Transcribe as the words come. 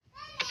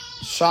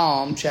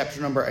Psalm chapter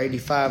number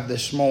 85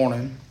 this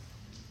morning.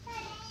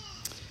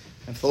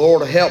 If the Lord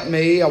will help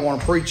me, I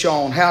want to preach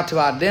on how to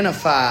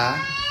identify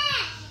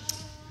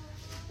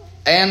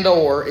and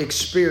or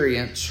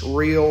experience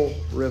real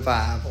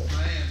revival.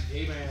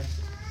 Amen.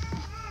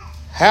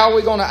 How are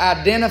we going to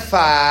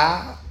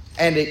identify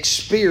and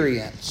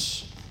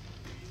experience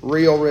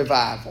real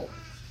revival?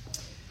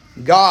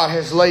 God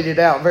has laid it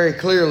out very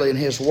clearly in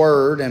His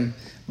Word, and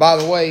by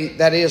the way,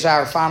 that is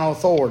our final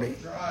authority.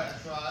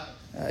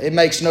 It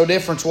makes no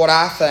difference what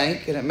I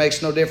think, and it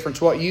makes no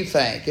difference what you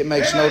think. It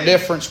makes no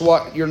difference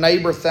what your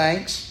neighbor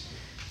thinks.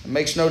 It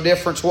makes no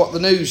difference what the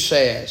news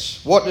says.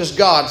 What does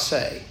God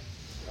say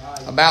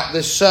about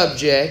this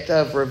subject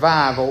of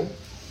revival?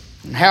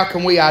 And how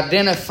can we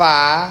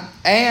identify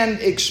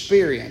and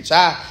experience?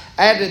 I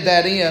added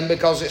that in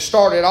because it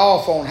started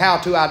off on how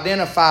to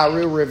identify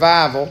real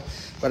revival.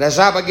 But as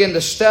I began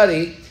to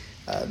study,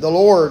 the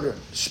Lord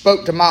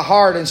spoke to my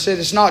heart and said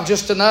it's not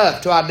just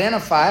enough to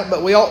identify it,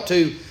 but we ought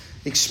to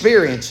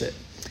experience it.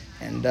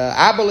 And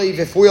I believe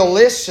if we'll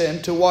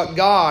listen to what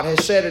God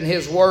has said in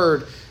His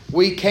Word,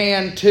 we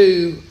can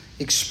too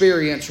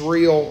experience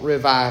real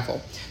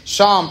revival.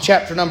 Psalm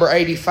chapter number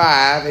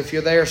 85, if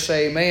you're there,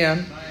 say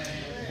amen.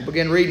 We'll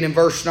begin reading in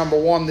verse number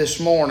 1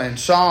 this morning.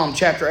 Psalm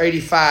chapter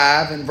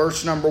 85 and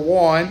verse number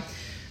 1.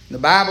 The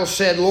Bible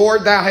said,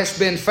 Lord, Thou hast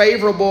been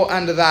favorable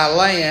unto Thy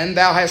land.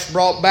 Thou hast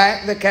brought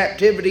back the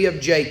captivity of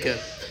Jacob.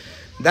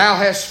 Thou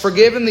hast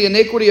forgiven the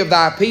iniquity of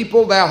Thy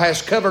people. Thou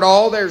hast covered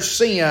all their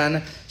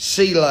sin,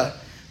 Selah.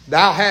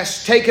 Thou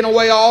hast taken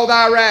away all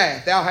Thy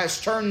wrath. Thou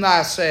hast turned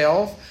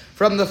Thyself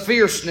from the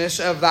fierceness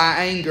of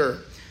Thy anger.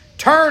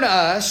 Turn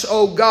us,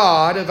 O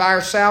God of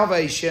our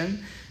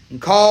salvation, and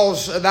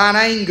cause Thine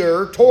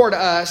anger toward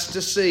us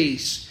to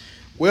cease.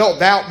 Wilt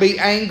Thou be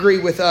angry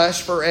with us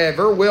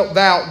forever? Wilt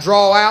Thou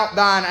draw out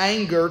Thine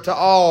anger to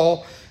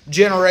all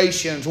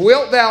generations?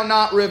 Wilt Thou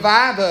not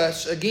revive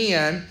us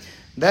again,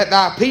 that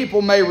Thy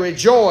people may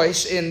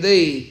rejoice in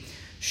Thee?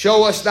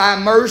 Show us Thy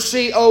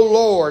mercy, O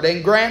Lord,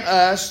 and grant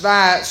us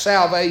Thy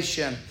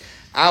salvation.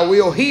 I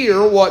will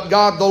hear what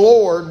God the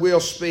Lord will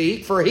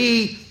speak, for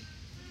He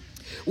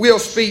will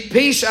speak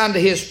peace unto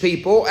His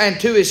people and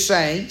to His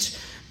saints,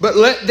 but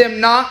let them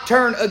not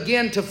turn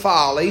again to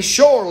folly.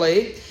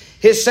 Surely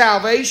His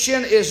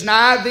salvation is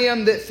nigh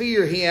them that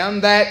fear Him,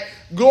 that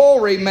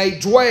glory may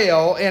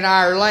dwell in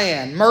our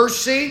land.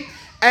 Mercy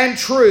and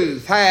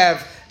truth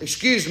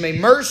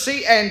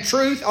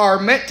are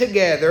met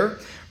together.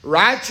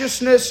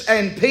 Righteousness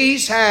and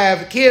peace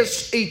have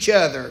kissed each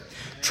other.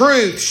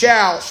 Truth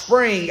shall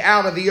spring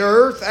out of the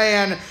earth,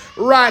 and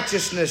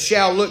righteousness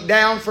shall look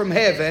down from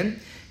heaven.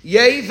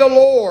 Yea, the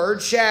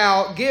Lord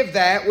shall give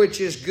that which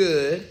is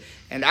good,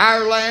 and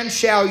our land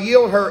shall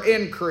yield her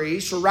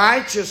increase.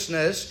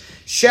 Righteousness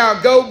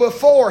shall go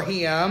before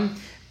Him,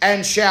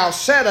 and shall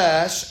set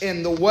us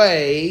in the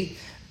way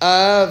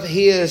of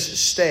His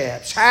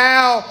steps.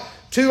 How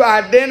to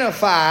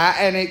identify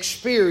and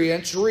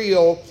experience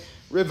real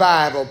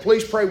revival.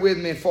 Please pray with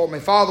me and for me.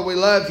 Father, we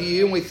love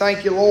You, and we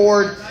thank You,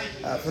 Lord,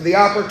 for the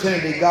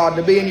opportunity, God,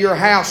 to be in Your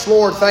house.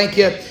 Lord, thank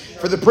You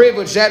for the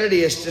privilege that it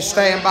is to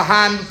stand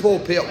behind the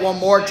pulpit one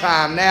more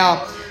time.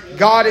 Now,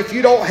 God, if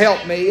You don't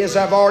help me as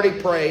I've already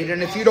prayed,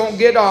 and if You don't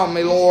get on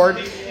me, Lord,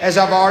 as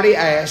I've already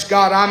asked,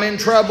 God, I'm in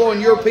trouble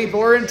and Your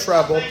people are in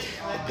trouble.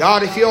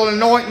 God, if You'll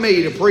anoint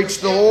me to preach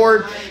the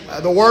Lord,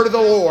 the word of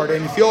the Lord,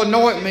 and if You'll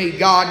anoint me,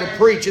 God, to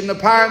preach in the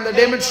power and the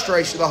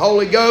demonstration of the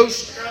Holy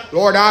Ghost,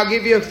 Lord, I'll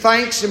give You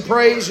thanks and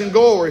praise and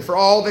glory for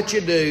all that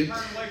You do.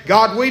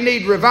 God, we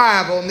need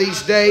revival in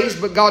these days,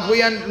 but God,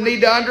 we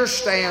need to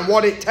understand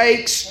what it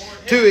takes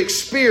to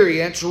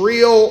experience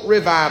real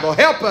revival.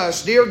 Help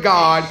us, dear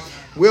God.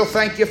 We'll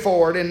thank You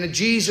for it in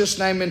Jesus'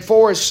 name and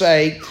for His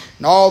sake.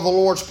 And all the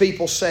Lord's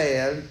people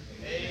said,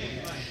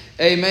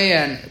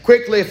 Amen.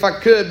 Quickly, if I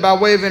could, by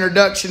way of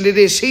introduction, it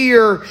is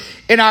here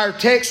in our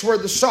text where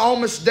the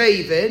psalmist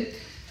David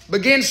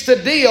begins to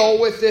deal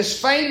with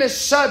this famous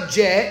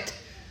subject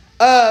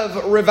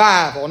of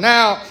revival.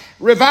 Now,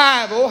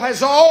 revival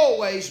has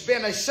always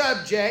been a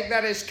subject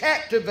that has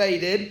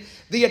captivated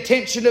the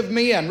attention of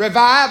men.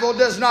 Revival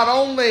does not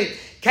only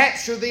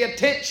capture the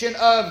attention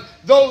of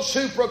those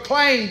who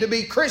proclaim to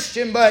be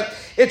Christian, but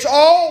it's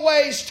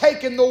always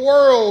taken the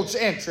world's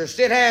interest.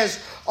 It has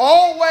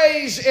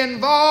always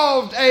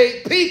involved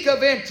a peak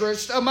of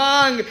interest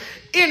among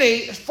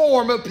any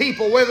form of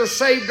people, whether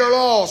saved or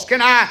lost.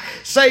 Can I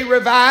say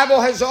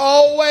revival has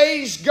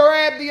always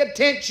grabbed the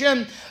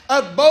attention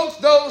of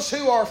both those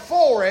who are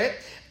for it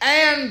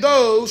and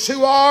those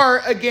who are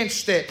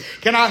against it.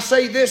 Can I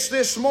say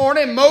this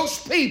morning?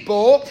 Most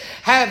people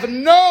have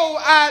no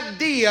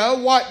idea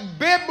what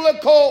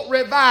biblical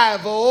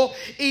revival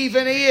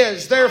even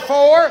is.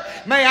 Therefore,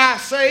 may I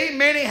say,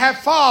 many have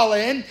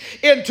fallen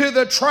into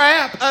the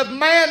trap of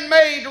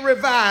man-made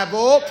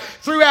revival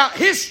throughout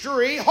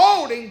history,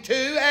 holding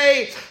to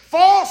a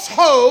false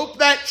hope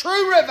that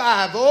true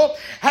revival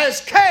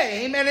has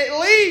came, and it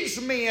leaves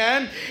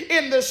men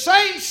in the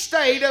same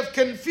state of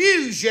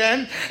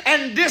confusion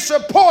and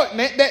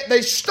disappointment that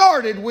they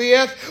started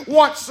with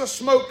once the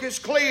smoke is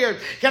cleared.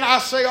 Can I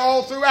say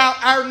all throughout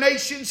our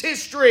nation's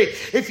history,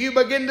 if you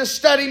begin to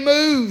study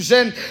moves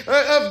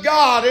of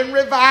God and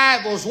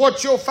revivals,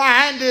 what you'll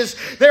find is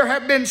there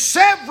have been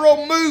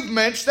several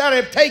movements that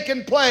have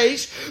taken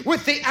place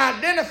with the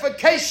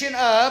identification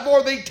of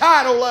or the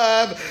title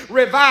of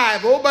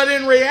revival, but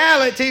in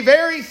reality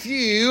very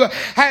few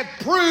have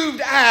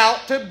proved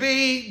out to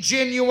be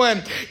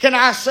genuine. Can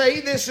I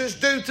say this is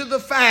due to the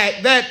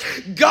fact that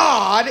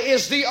God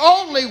is the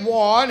only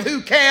one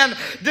who can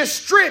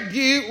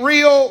distribute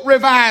real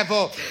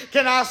revival?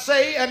 Can I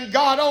say, and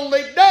God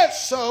only does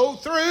so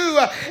through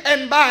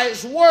and by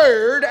His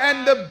Word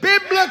and the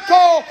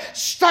biblical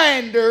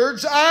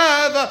standards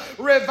of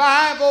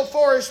revival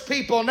for His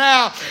people.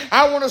 Now,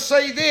 I want to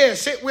say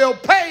this: it will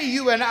pay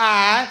you and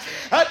I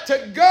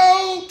to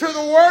go to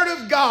the Word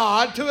of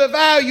God to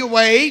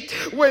evaluate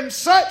when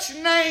such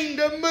named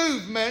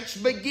movements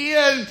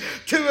begin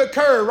to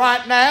occur.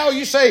 Right now,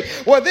 you say,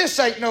 well, this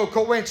ain't no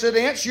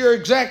coincidence. You're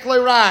exactly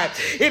right.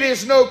 It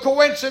is no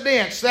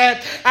coincidence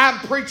that I'm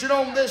preaching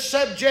on this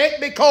subject,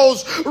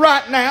 because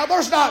right now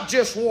there's not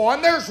just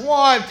one. There's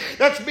one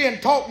that's being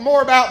talked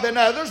more about than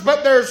others,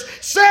 but there's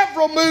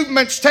several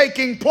movements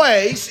taking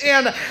place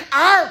in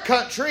our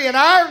country, in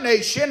our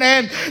nation,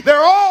 and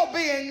they're all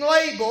being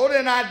labeled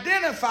and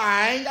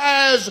identifying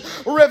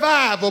as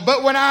revival.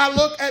 But when I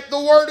look at the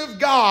Word of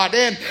God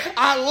and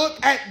I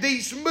look at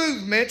these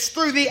movements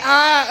through the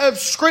eye of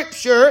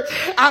Scripture,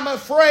 I'm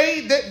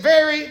afraid that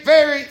very,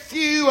 very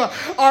few are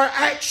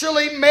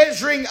actually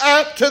measuring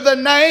up to the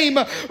name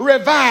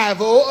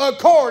revival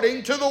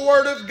according to the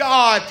Word of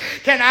God.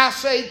 Can I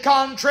say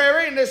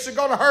contrary? And this is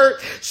going to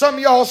hurt some of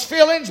y'all's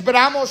feelings, but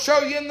I'm going to show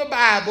you in the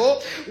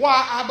Bible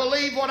why I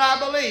believe what I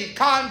believe.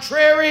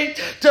 Contrary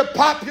to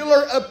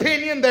popular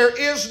opinion, there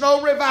is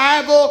no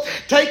revival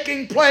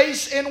taking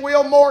place in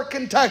Wilmore,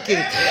 Kentucky.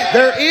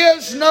 There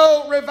is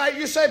no revival.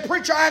 You say,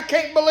 preacher, I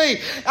can't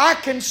believe. I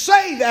can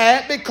say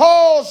that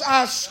because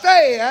I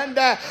stand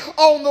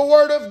on the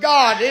Word of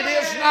God. It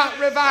is not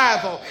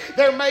revival.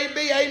 There may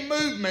be a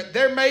movement.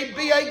 There may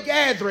be a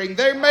gathering.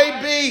 There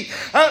may be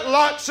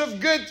lots of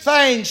good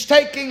things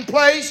taking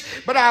place,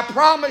 but I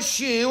promise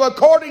you,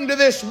 according to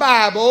this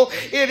Bible,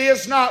 it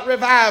is not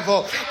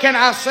revival. Can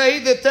I say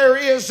that there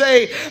is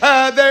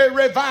the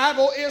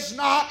revival is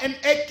not an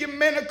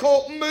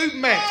ecumenical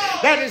movement?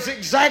 That is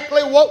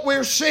exactly what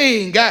we're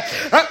seeing.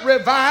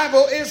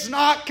 Revival is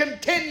not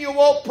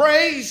continual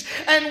praise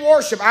and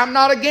worship. I'm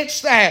not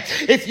against that.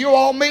 If you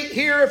all meet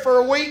here for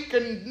a week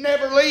and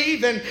never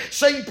leave and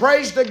sing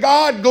praise to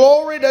God,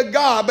 glory to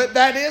God, but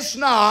that is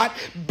not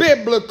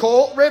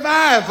biblical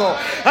revival.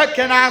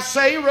 Can I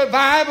say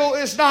revival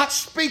is not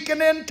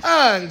speaking in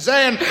tongues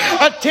and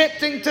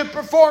attempting to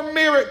perform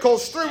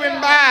miracles through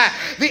and by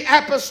the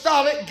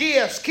apostolic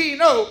gifts,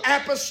 keynote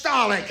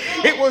apostolic.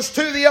 It was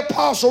to the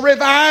apostle.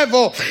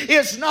 Revival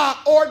is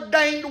not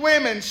ordained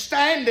women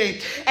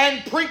standing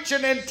and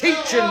preaching and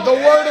teaching the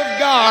Word of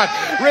God.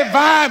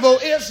 Revival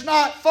is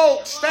not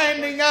folks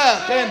standing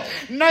up and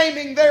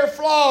naming their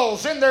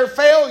flaws and their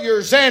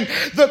failures and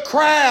the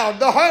crowd,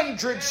 the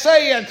hundreds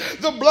saying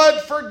the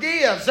blood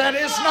forgives. That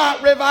is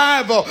not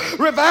revival.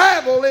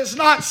 Revival is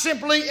not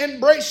simply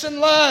embracing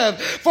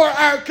love for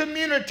our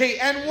community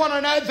and one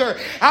another.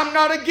 I'm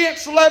not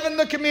against loving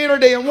the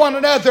community and one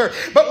another,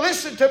 but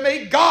listen to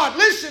me,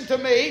 listen to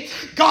me.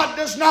 God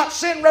does not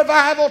send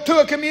revival to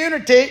a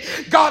community.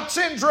 God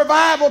sends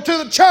revival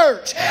to the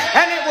church,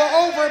 and it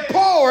will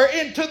overpour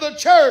into the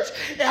church.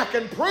 I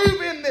can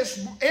prove in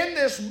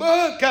this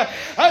book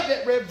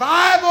that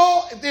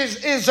revival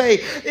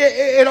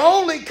it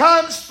only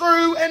comes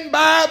through and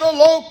by the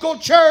local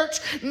church,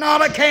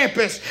 not a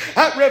campus.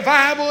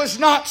 Revival is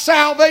not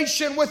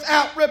salvation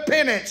without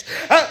repentance,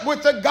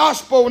 with the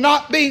gospel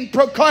not being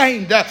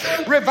proclaimed.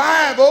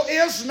 Revival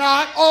is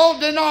not all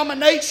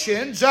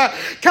denominations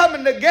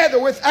coming together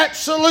with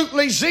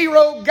absolutely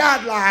zero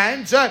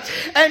guidelines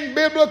and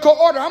biblical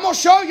order. I'm going to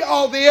show you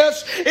all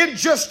this in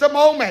just a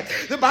moment.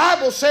 The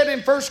Bible said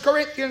in 1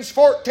 Corinthians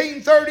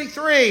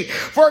 14:33,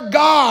 for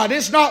God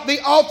is not the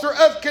author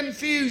of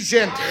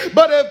confusion,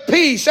 but of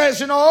peace,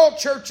 as in all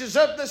churches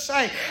of the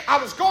saints.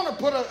 I was going to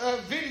put a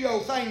video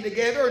thing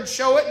together and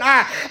show it, and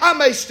I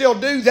may still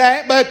do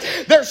that, but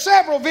there's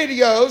several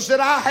videos that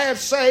I have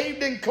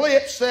saved and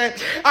clips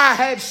that I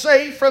have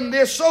saved from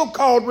this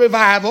so-called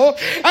revival.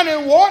 And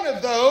in one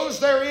of those,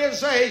 there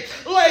is a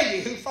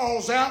lady who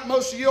falls out.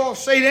 Most of you all have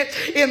seen it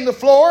in the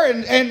floor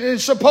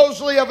and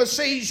supposedly of a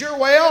seizure.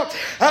 Well,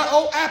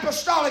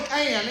 Apostolic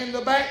Ann in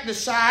the back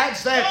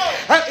decides that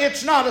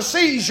it's not a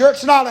seizure,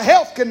 it's not a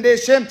health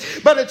condition,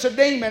 but it's a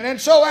demon. And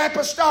so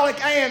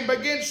Apostolic Ann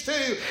begins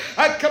to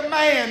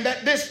command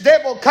that this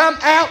devil come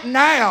out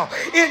now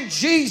in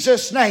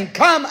Jesus' name.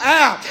 Come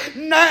out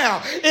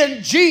now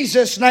in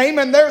Jesus' name.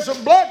 And there's a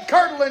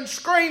blood-curdling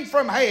scream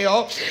from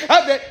hell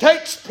that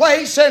takes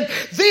place, and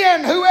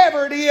then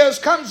whoever it is,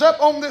 comes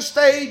up on the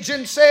stage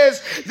and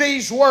says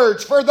these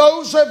words. For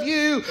those of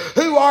you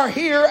who are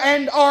here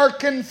and are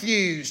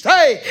confused.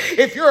 Hey,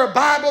 if you're a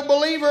Bible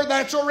believer,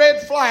 that's a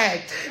red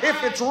flag.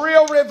 If it's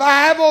real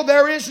revival,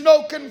 there is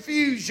no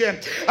confusion.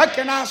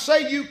 Can I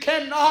say you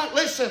cannot?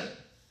 Listen.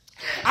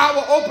 I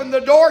will open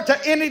the door to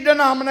any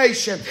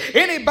denomination.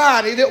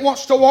 Anybody that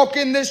wants to walk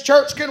in this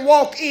church can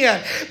walk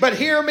in. But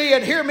hear me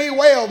and hear me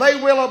well.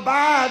 They will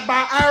abide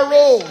by our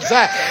rules.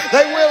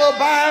 They will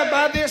abide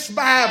by this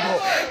Bible.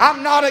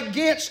 I'm not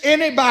against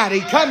anybody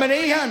coming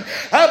in.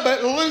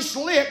 But loose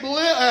lip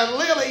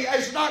Lily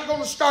is not going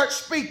to start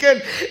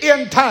speaking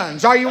in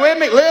tongues. Are you with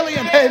me?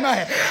 Lillian,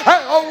 amen.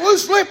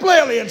 Loose lip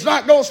Lillian's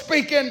not going to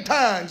speak in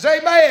tongues.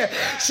 Amen.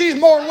 She's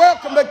more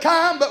welcome to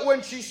come. But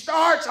when she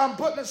starts, I'm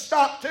putting a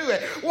stop to it.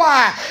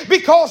 Why?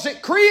 Because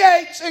it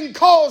creates and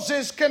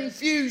causes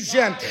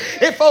confusion.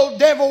 If old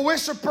devil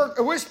whisper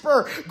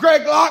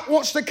Greg Locke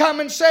wants to come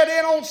and sit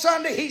in on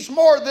Sunday, he's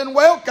more than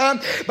welcome,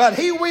 but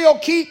he will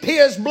keep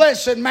his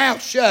blessed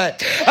mouth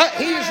shut.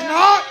 He's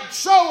not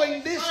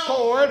sowing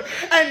discord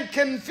and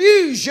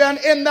confusion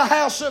in the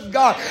house of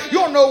God.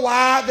 You'll know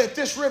why that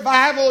this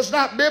revival is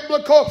not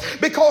biblical,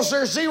 because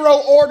there's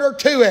zero order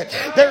to it.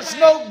 There's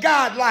no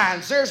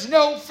guidelines. There's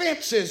no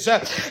fences.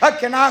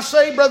 Can I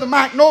say, Brother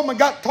Mike Norman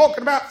got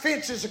talking about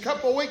fences a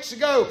couple of weeks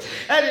ago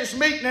at his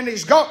meeting, and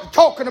he's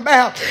talking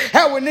about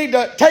how we need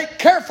to take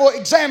careful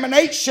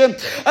examination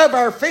of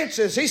our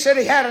fences. He said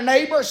he had a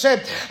neighbor,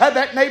 said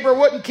that neighbor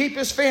wouldn't keep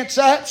his fence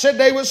up, said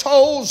there was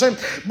holes and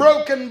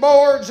broken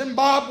boards and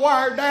barbed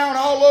wire down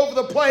all over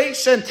the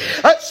place, and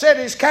said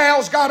his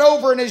cows got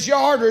over in his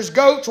yard, or his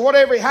goats,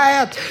 whatever he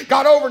had,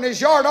 got over in his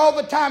yard all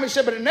the time. He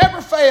said, but it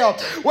never failed.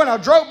 When I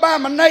drove by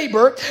my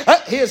neighbor,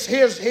 his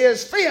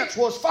fence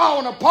was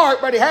falling apart,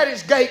 but he had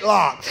his gate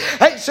locked.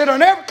 He said, I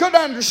never could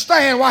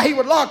understand why he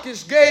would lock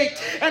his gate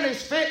and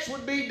his fence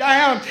would be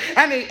down.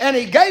 And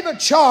he gave a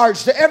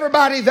charge to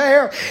everybody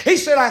there. He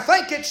said, I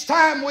think it's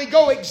time we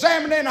go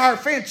examining our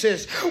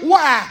fences.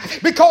 Why?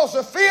 Because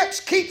the fence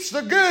keeps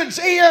the goods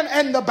in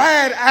and the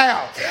bad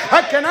out.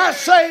 Can I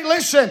say,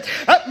 listen,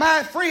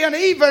 my friend,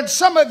 even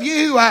some of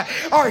you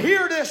are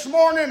here this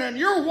morning and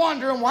you're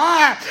wondering,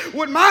 why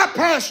would my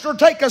pastor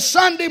take a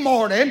Sunday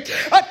morning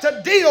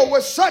to deal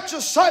with such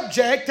a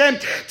subject? And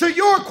to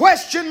your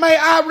question, may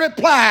I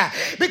reply,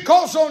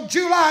 because on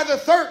July the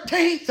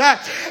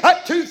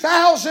 13th,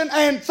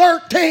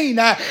 2013,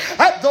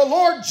 the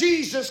Lord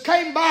Jesus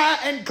came by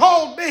and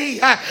called me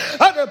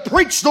to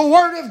preach the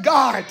Word of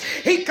God.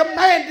 He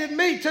commanded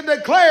me to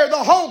declare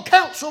the whole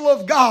counsel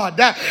of God.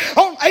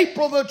 On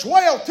April the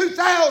 12th,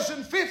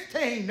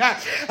 2015,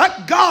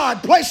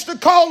 God placed the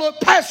call of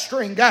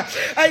pastoring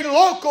a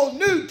local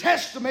New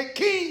Testament,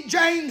 King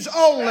James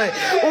only,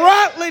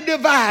 rightly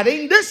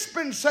dividing,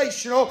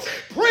 dispensational,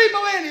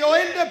 premillennial,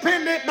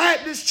 independent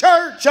Baptist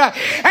church.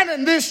 And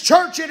in this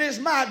church, it is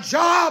my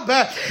job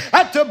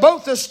to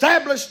both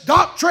establish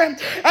doctrine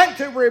and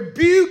to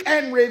rebuke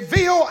and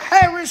reveal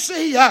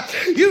heresy.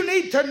 You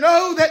need to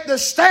know that the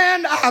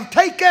stand I've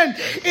taken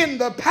in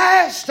the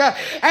past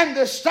and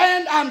the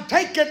stand I'm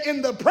taking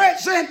in the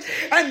present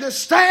and the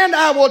stand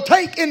I will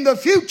take in the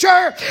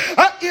future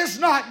is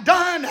not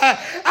done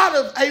out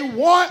of a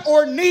want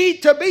or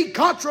need to be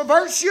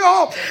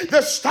controversial.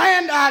 The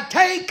stand I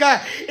take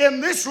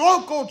in this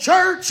local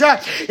church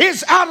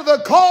is out of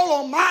the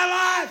call on my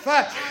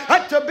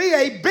life to be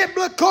a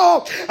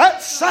biblical,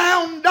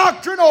 sound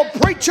doctrinal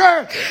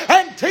preacher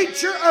and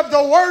teacher of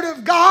the Word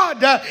of God.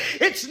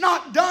 It's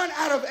not done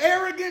out of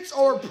arrogance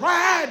or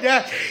pride.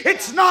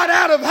 It's not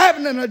out of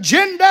having an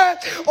agenda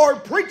or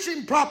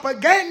preaching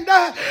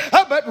propaganda,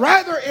 but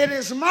rather it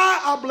is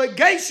my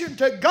obligation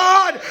to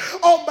God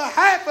on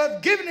behalf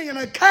of giving an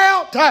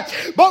account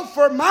both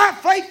for my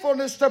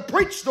faithfulness to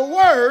preach the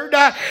Word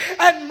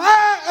and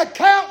my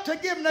account to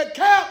give an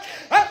account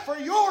for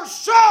your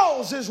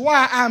souls is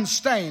why I'm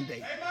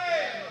standing.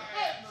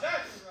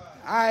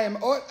 I am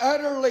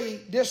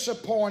utterly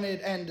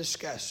disappointed and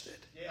disgusted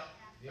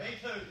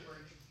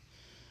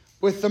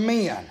with the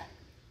men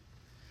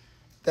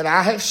that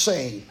I have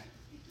seen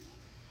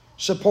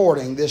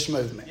supporting this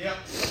movement.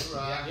 Yes,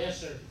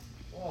 sir.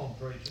 Come on,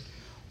 preacher.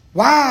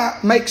 Why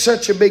make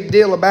such a big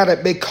deal about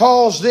it?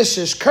 Because this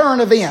is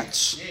current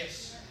events.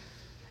 Yes.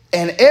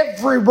 And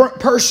every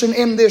person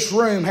in this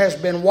room has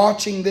been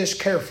watching this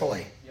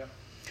carefully. Yep.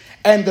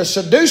 And the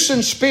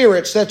seducing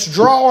spirits that's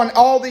drawing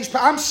all these...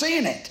 I'm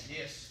seeing it.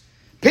 Yes.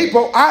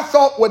 People I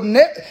thought would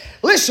never...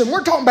 Listen,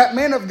 we're talking about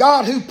men of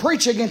God who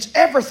preach against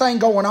everything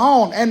going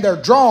on, and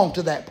they're drawn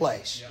to that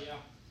place.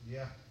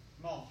 Yeah.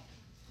 Come on.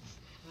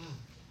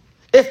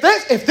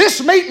 If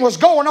this meeting was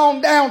going on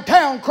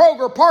downtown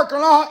Kroger parking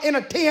lot in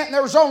a tent and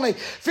there was only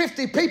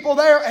 50 people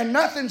there and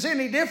nothing's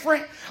any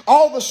different,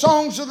 all the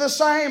songs are the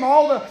same,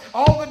 all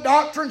the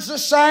doctrine's the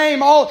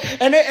same,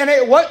 and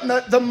it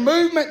wasn't the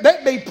movement,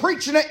 they'd be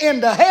preaching it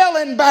into hell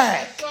and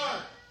back.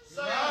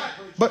 Right.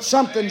 But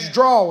something's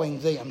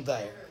drawing them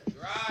there.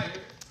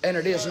 And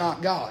it is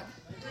not God.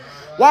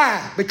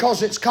 Why?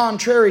 Because it's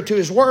contrary to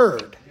His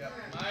Word.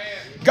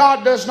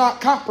 God does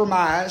not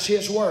compromise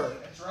His Word.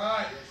 That's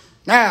right.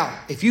 Now,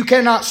 if you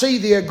cannot see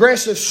the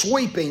aggressive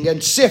sweeping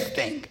and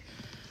sifting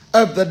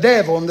of the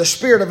devil and the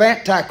spirit of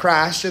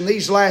Antichrist in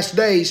these last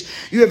days,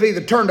 you have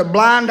either turned a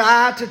blind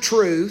eye to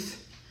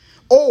truth,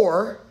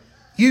 or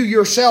you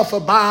yourself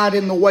abide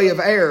in the way of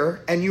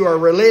error and you are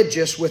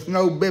religious with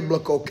no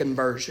biblical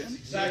conversion.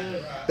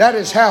 That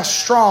is how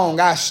strong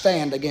I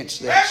stand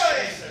against this.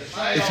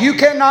 If you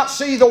cannot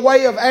see the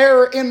way of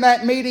error in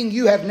that meeting,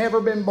 you have never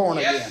been born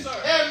again.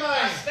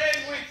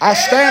 I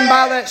stand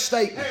by that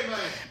statement.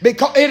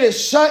 Because it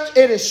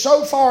is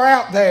so far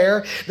out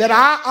there that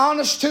I,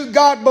 honest to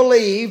God,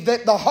 believe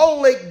that the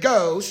Holy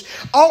Ghost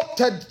ought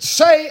to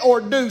say or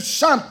do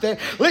something.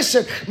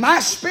 Listen, my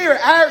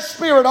spirit, our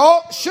spirit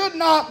should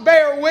not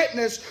bear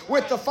witness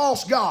with the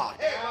false God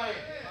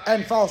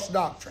and false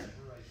doctrine.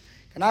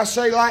 And I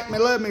say, like me,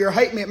 love me, or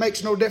hate me, it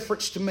makes no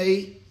difference to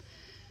me.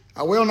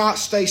 I will not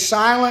stay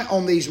silent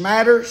on these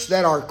matters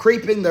that are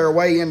creeping their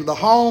way into the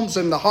homes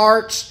and the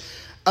hearts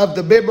of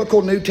the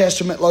biblical New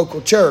Testament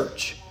local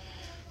church.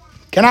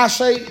 Can I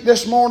say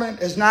this morning,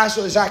 as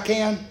nicely as I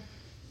can,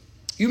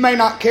 you may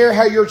not care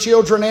how your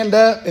children end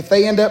up, if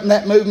they end up in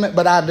that movement,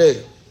 but I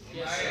do.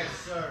 Yes,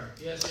 sir.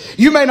 Yes, sir.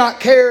 You may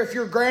not care if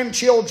your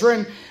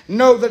grandchildren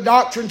know the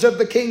doctrines of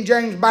the King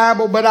James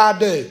Bible, but I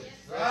do.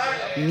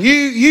 Right.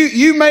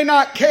 You may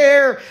not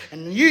care,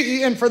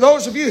 and for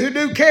those of you who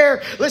do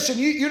care, listen,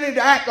 you need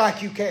to act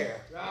like you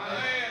care.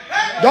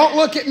 Right. Don't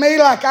look at me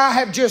like I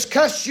have just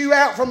cussed you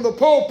out from the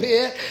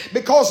pulpit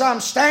because I'm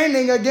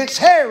standing against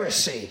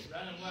heresy.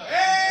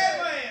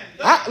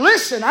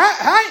 Listen,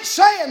 I ain't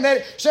saying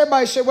that. So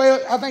everybody said, well,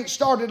 I think it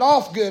started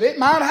off good. It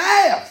might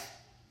have.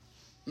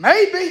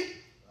 Maybe.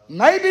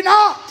 Maybe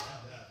not.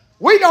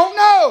 We don't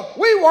know.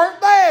 We weren't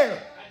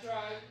there.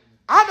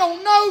 I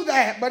don't know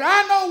that, but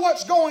I know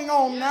what's going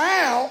on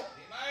now.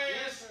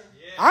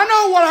 I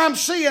know what I'm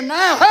seeing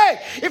now.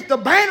 Hey, if the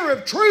banner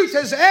of truth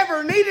has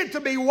ever needed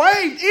to be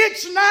waved,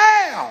 it's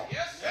now.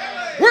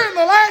 We're in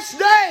the last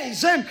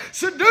days, and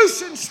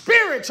seducing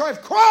spirits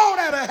have crawled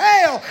out of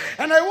hell,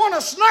 and they want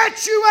to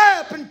snatch you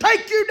up and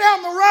take you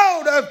down the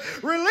road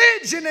of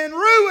religion and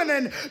ruin.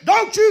 And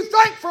don't you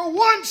think for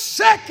 1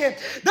 second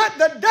that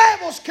the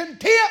devil's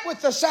content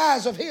with the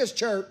size of his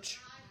church?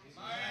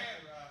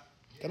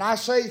 Can I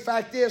say, the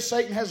fact is,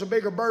 Satan has a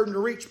bigger burden to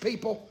reach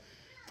people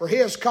for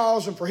his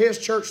cause and for his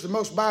church than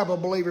most Bible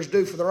believers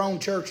do for their own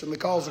church and the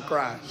cause of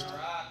Christ.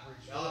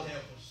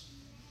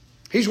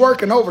 He's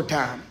working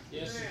overtime.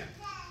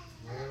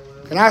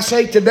 And I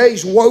say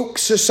today's woke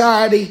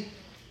society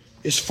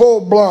is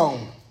full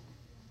blown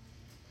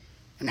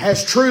and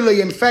has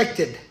truly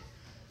infected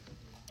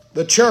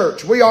the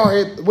church. We are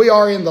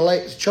in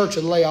the church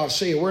of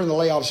Laodicea. We're in the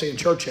Laodicean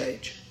church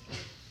age.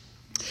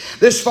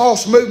 This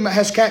false movement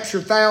has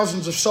captured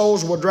thousands of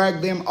souls and will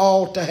drag them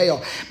all to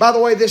hell. By the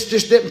way, this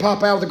just didn't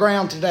pop out of the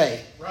ground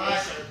today.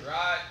 Right.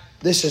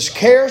 This is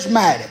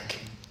charismatic.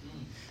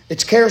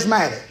 It's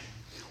charismatic.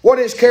 What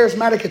is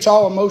charismatic? It's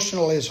all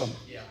emotionalism.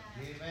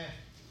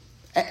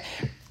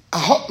 I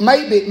hope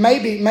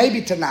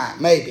maybe tonight,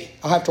 maybe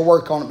I'll have to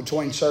work on it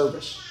between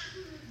service.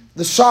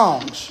 The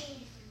songs,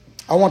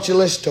 I want you to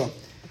listen to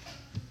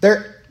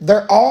them.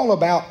 They're all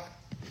about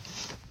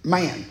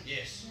man.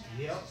 Yes.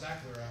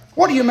 Exactly right.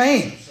 What do you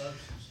mean?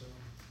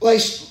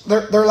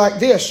 They're like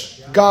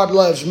this. God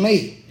loves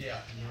me.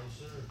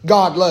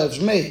 God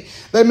loves me.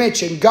 They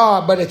mention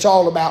God, but it's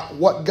all about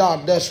what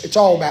God does. It's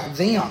all about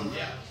them.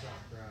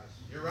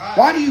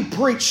 Why do you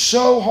preach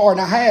so hard,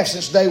 and I have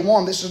since day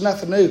one, this is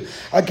nothing new,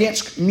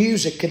 against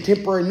music,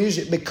 contemporary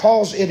music?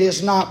 Because it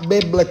is not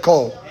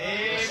biblical.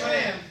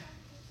 Amen.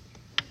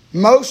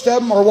 Most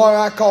of them are what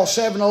I call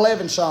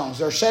 7-11 songs.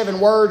 They're 7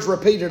 words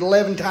repeated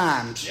 11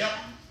 times. Yep.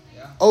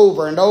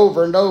 Over and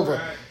over and over.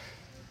 Right.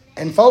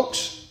 And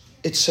folks,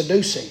 it's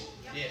seducing.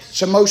 Yes.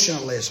 It's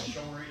emotionalism.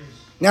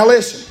 Now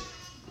listen.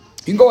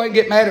 You can go ahead and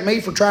get mad at me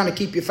for trying to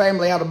keep your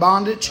family out of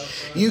bondage.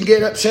 You can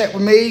get upset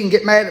with me and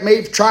get mad at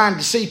me for trying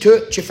to see to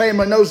it that your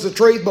family knows the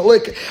truth. But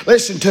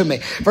listen to me.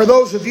 For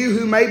those of you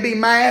who may be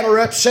mad or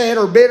upset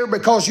or bitter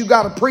because you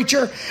got a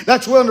preacher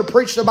that's willing to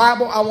preach the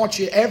Bible, I want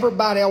you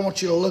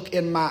to look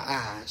in my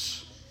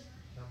eyes.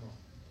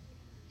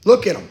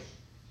 Look at them.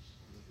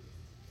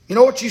 You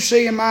know what you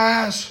see in my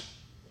eyes?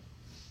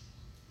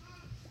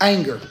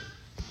 Anger.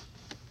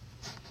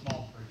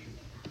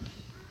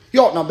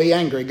 You ought not be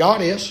angry.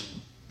 God is.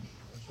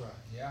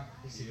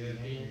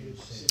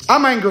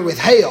 I'm angry with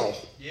hell.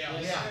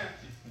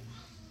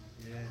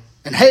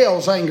 And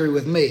hell's angry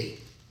with me.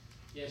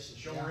 Yes, it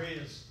sure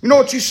is. You know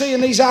what you see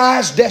in these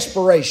eyes?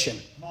 Desperation.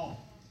 I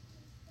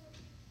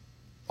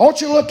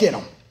want you to look at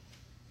them.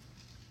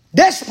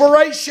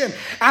 Desperation.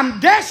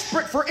 I'm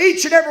desperate for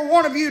each and every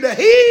one of you to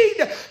heed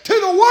to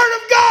the Word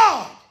of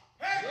God.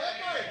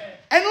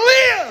 And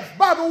live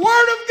by the Word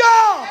of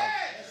God.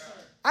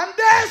 I'm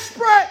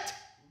desperate.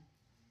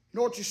 You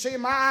know what you see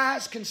in my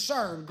eyes?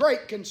 Concern.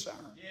 Great concern.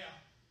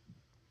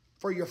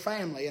 For your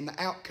family and the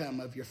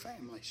outcome of your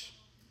families.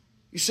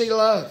 You see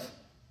love.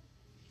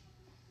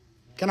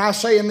 Can I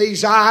say in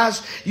these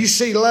eyes, you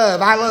see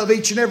love. I love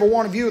each and every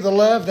one of you with a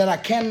love that I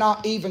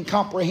cannot even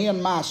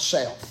comprehend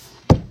myself.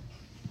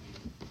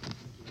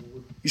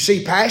 You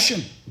see,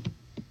 passion.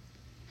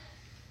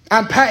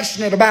 I'm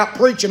passionate about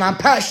preaching. I'm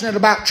passionate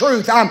about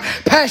truth. I'm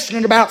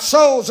passionate about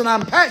souls. And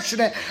I'm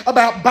passionate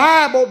about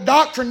Bible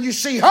doctrine. You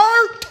see,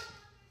 hurt.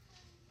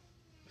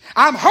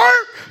 I'm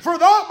hurt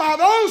by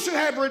those who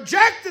have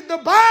rejected the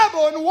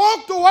Bible and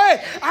walked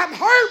away. I'm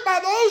hurt by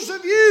those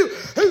of you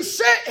who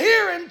sit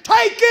here and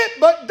take it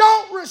but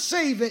don't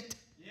receive it.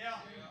 Yeah.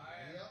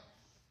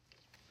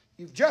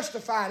 You've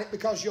justified it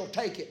because you'll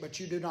take it, but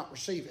you do not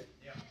receive it.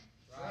 Yeah.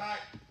 Right.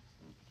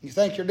 You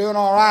think you're doing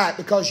all right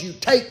because you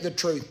take the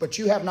truth, but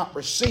you have not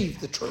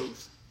received the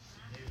truth.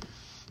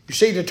 You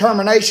see,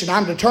 determination.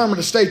 I'm determined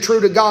to stay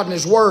true to God and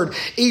His Word,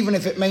 even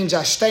if it means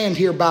I stand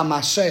here by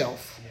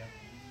myself.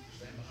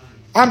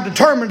 I'm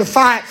determined to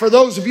fight for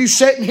those of you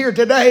sitting here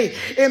today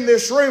in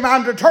this room.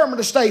 I'm determined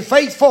to stay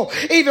faithful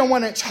even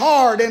when it's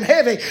hard and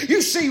heavy.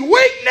 You see,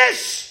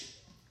 weakness.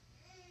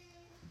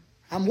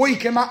 I'm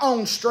weak in my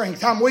own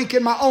strength. I'm weak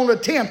in my own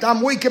attempt.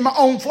 I'm weak in my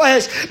own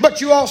flesh.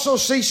 But you also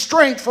see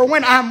strength, for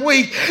when I'm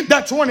weak,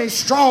 that's when He's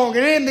strong.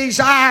 And in these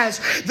eyes,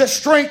 the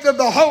strength of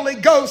the Holy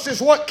Ghost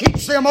is what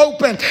keeps them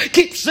open,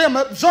 keeps them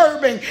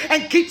observing,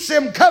 and keeps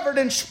them covered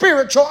in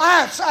spiritual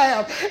eye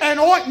salve and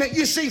ointment.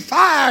 You see,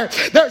 fire.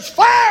 There's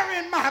fire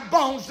in my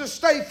bones to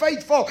stay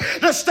faithful,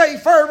 to stay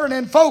fervent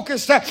and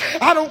focused.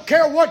 I don't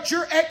care what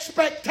your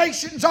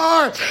expectations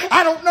are.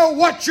 I don't know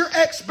what your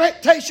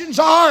expectations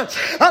are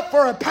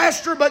for a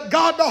pastor. But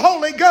God the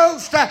Holy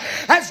Ghost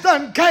has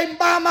done came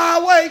by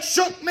my way,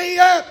 shook me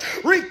up,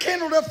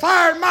 rekindled a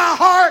fire in my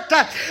heart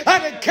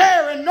to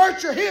care and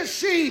nurture His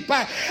sheep,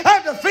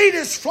 to feed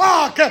His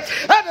flock, to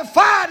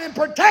fight and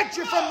protect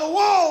you from the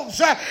wolves,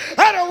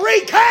 to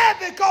wreak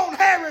havoc on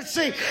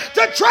heresy,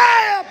 to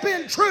triumph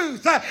in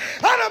truth, to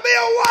be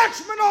a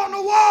watchman on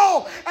the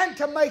wall, and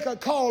to make a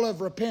call of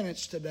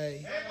repentance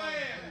today.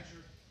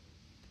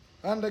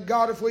 Unto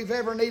God, if we've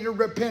ever needed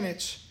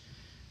repentance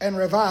and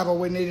revival,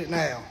 we need it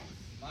now.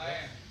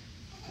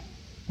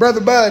 Brother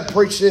Bud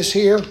preached this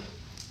here.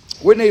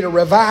 We need a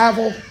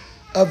revival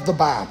of the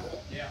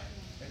Bible. Yeah,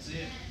 that's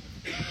it.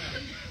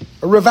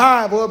 A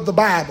revival of the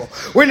Bible.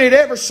 We need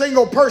every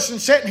single person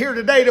sitting here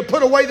today to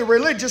put away the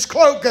religious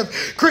cloak of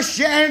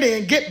Christianity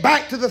and get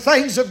back to the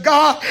things of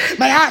God.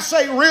 May I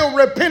say, real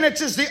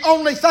repentance is the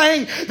only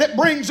thing that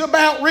brings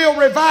about real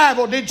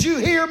revival. Did you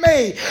hear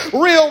me?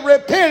 Real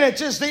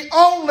repentance is the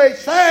only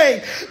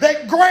thing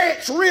that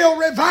grants real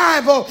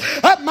revival.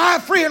 My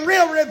friend,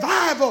 real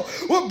revival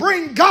will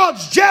bring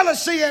God's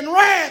jealousy and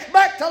wrath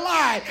back to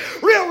light.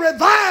 Real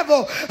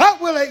revival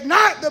will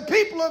ignite the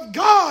people of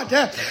God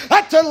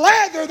to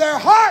lather their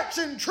hearts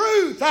in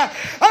truth.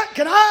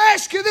 Can I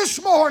ask you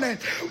this morning,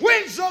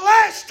 when's the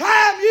last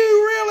time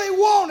you really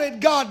wanted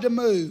God to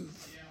move?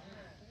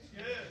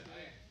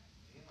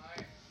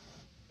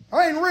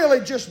 I mean, really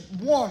just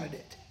wanted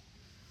it.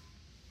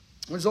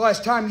 When's the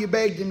last time you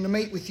begged Him to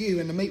meet with you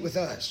and to meet with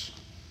us?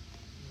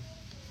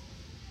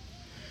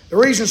 The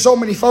reason so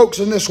many folks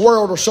in this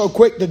world are so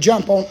quick to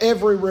jump on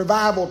every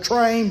revival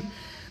train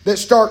that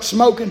starts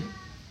smoking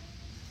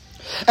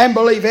and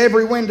believe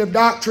every wind of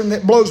doctrine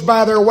that blows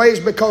by their ways,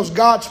 because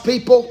God's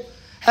people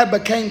have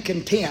become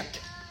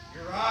content.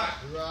 You're right.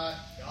 You're right.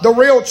 The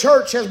real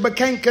church has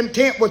become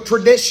content with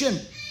tradition.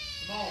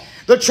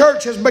 The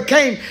church has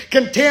become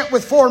content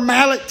with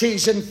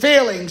formalities and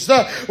feelings.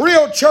 The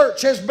real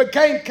church has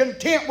become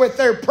content with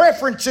their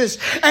preferences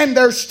and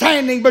their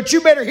standing. But you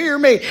better hear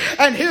me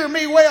and hear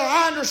me well.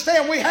 I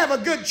understand we have a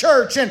good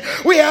church and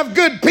we have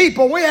good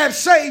people. We have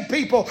saved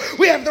people.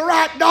 We have the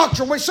right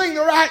doctrine. We sing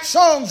the right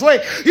songs. We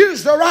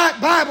use the right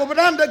Bible. But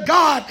unto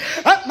God,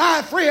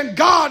 my friend,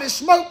 God has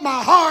smote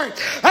my heart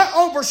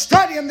over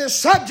studying this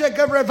subject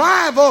of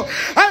revival.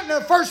 And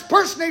the first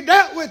person He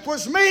dealt with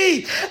was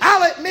me.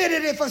 I'll admit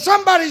it. If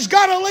somebody's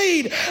got to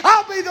lead,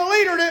 I'll be the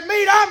leader that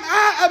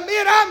I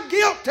admit I'm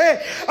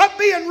guilty of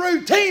being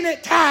routine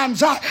at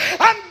times.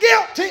 I'm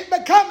guilty of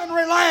becoming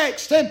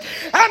relaxed. And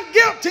I'm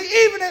guilty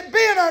even at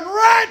being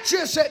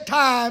unrighteous at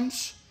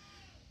times.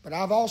 But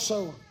I've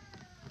also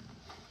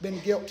been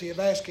guilty of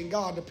asking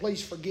God to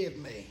please forgive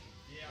me.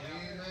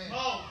 Amen.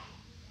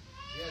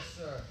 Yes,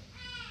 sir.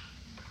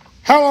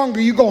 How long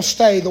are you going to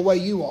stay the way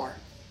you are?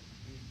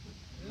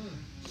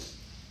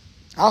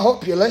 I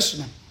hope you're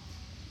listening.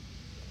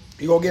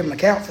 You're going to give an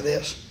account for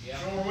this. Yeah.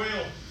 Sure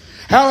will.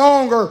 How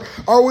long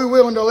are we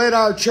willing to let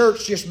our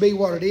church just be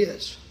what it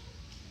is?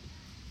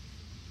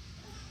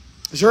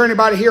 Is there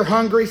anybody here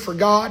hungry for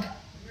God?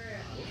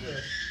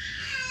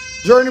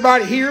 Is there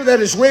anybody here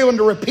that is willing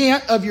to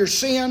repent of your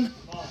sin?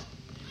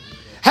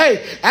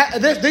 Hey,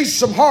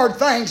 these are some hard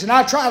things, and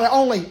I try to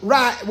only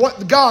write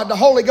what God, the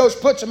Holy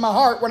Ghost, puts in my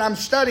heart when I'm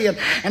studying.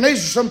 And these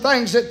are some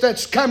things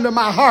that's come to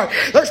my heart.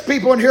 There's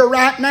people in here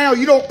right now,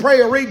 you don't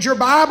pray or read your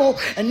Bible,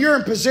 and you're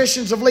in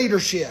positions of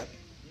leadership.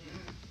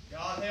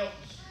 God help us.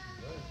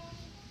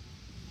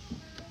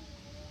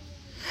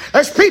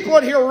 There's people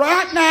in here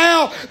right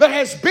now that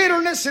has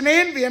bitterness and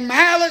envy and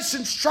malice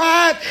and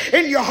strife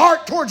in your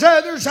heart towards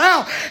others.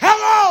 How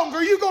long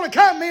are you going to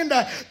come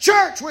into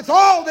church with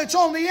all that's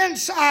on the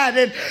inside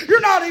and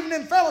you're not even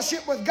in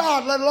fellowship with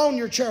God, let alone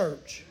your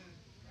church?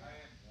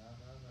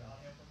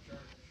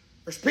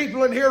 There's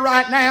people in here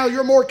right now,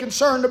 you're more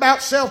concerned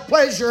about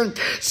self-pleasure and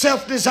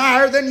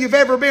self-desire than you've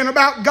ever been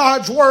about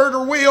God's word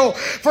or will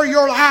for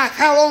your life.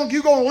 How long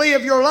you going to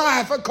live your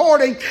life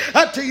according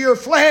to your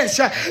flesh?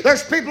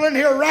 There's people in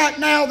here right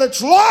now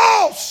that's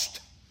lost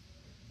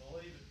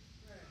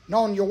and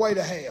on your way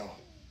to hell.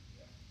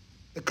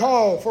 The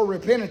call for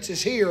repentance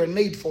is here and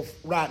needful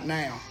right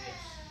now.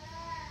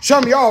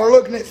 Some of y'all are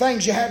looking at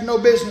things you have no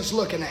business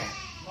looking at.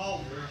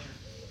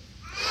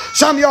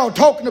 Some of y'all are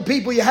talking to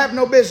people you have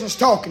no business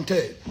talking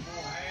to.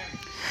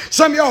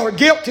 Some of y'all are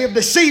guilty of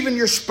deceiving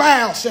your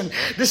spouse and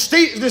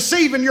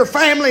deceiving your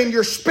family and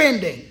your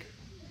spending.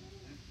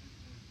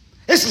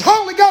 This is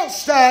Holy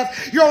Ghost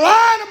stuff. You're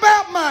lying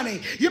about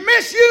money. You're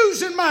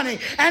misusing money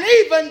and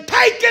even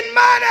taking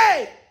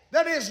money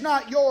that is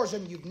not yours,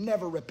 and you've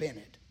never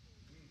repented.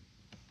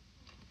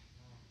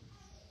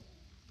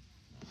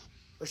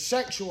 Or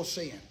sexual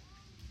sin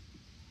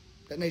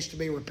that needs to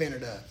be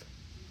repented of.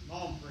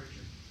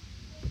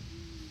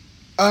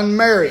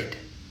 Unmarried.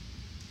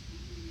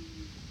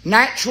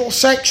 Natural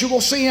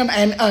sexual sin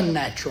and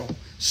unnatural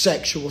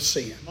sexual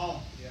sin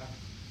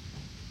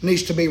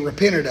needs to be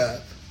repented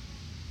of.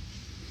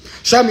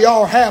 Some of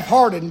y'all are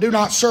half-hearted and do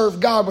not serve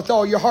God with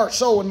all your heart,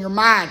 soul, and your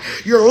mind.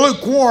 You're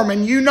lukewarm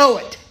and you know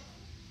it.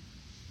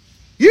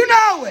 You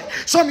know it.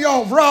 Some of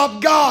y'all have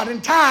robbed God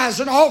in tithes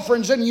and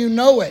offerings and you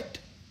know it.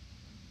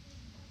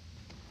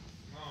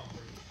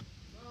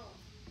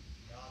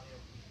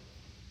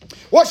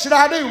 What should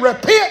I do?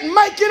 Repent and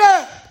make it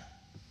up.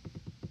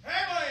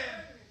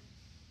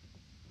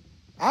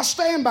 I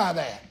stand by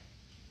that.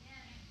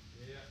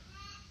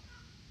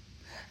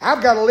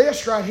 I've got a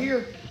list right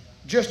here.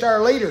 Just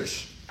our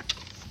leaders.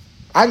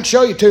 I can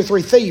show you 2 or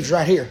 3 thieves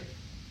right here.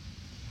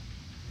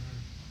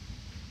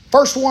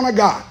 First one I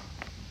got.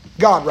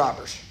 God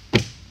robbers.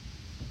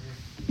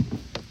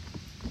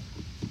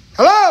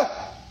 Hello?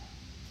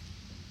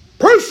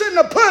 Proof's in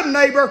the pudding,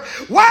 neighbor.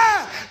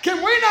 Why can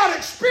we not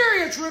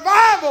experience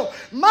revival?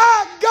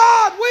 My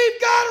God,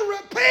 we've got to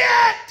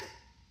repent.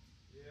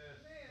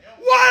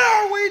 What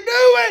are we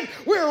doing?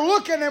 We're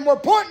looking and we're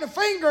pointing the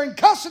finger and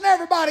cussing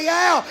everybody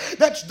out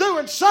that's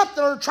doing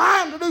something or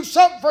trying to do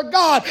something for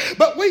God.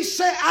 But we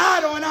sit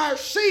idle in our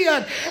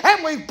sin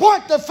and we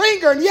point the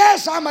finger, and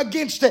yes, I'm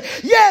against it.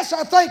 Yes,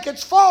 I think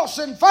it's false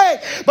and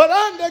fake. But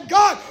unto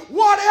God,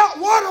 what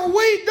are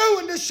we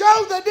doing to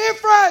show the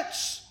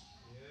difference?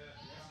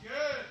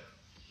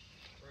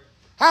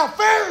 How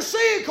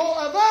pharisaical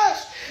of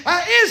us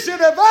is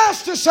it of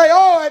us to say,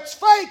 oh, it's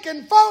fake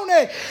and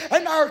phony.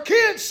 And our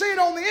kids see it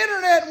on the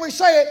internet and we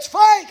say it's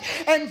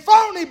fake and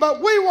phony, but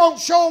we won't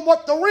show them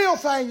what the real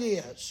thing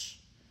is.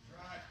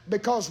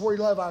 Because we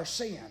love our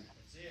sin.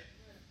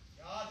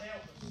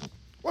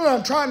 What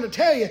I'm trying to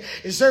tell you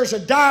is there's a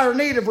dire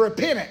need of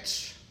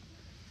repentance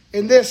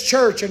in this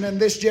church and in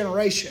this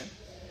generation.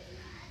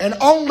 And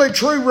only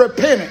true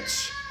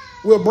repentance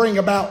will bring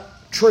about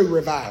true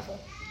revival.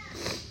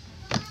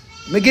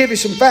 Let me give you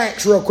some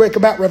facts real quick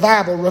about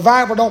revival.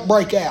 Revival don't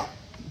break out.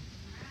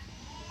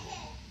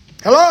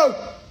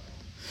 Hello?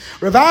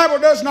 Revival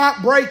does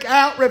not break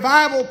out.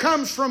 Revival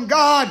comes from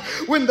God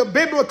when the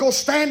biblical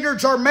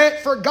standards are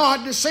met for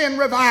God to send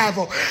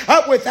revival.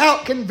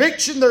 Without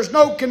conviction, there's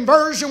no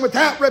conversion.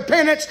 Without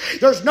repentance,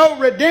 there's no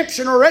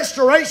redemption or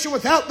restoration.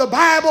 Without the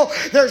Bible,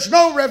 there's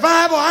no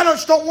revival. I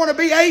just don't want to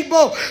be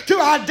able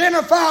to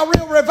identify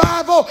real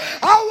revival.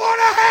 I want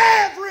to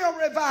have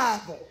real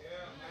revival.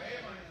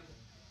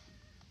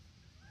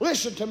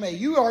 Listen to me.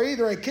 You are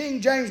either a King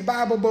James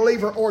Bible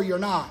believer or you're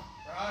not.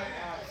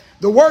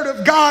 The Word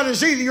of God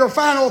is either your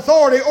final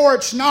authority or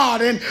it's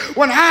not. And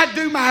when I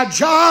do my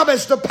job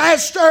as the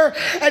pastor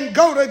and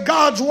go to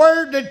God's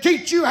Word to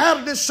teach you how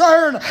to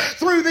discern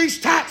through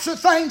these types of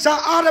things, I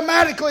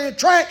automatically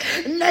attract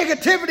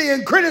negativity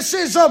and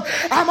criticism.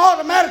 I'm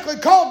automatically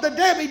called the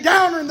Debbie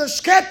Downer and the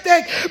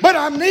skeptic, but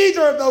I'm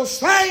neither of those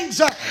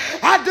things.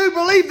 I do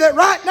believe that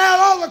right now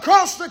all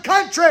across the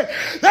country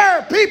there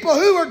are people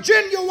who are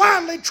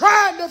genuinely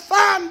trying to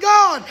find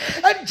God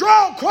and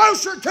draw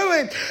closer to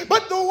Him.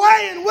 But the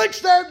way in which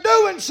they're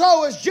doing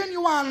so is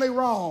genuinely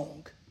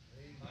wrong.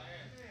 Amen.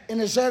 And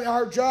is that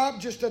our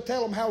job, just to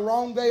tell them how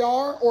wrong they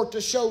are or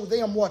to show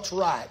them what's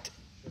right?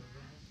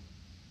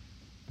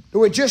 Do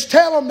we just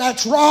tell them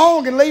that's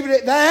wrong and leave it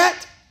at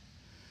that?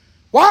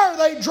 Why are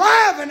they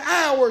driving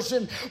hours,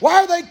 and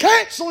why are they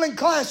canceling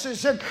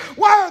classes, and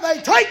why are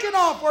they taking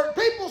off work?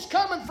 People's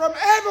coming from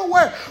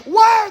everywhere.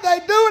 Why are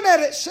they doing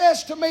that? It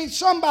says to me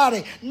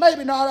somebody,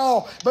 maybe not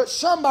all, but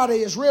somebody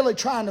is really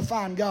trying to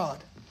find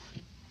God.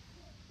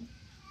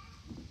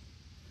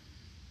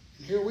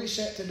 Here we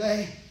sit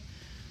today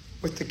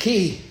with the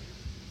key.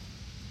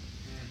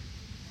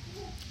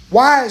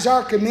 Why is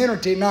our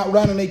community not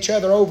running each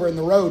other over in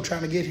the road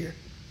trying to get here?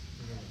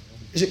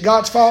 Is it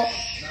God's fault?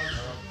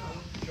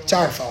 It's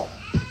our fault.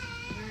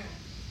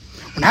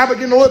 When I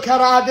begin to look how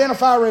to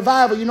identify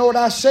revival, you know what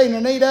I see in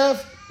the need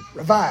of?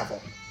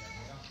 Revival.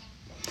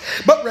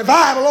 But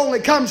revival only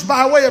comes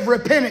by way of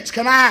repentance.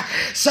 Can I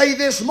say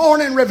this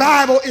morning,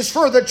 revival is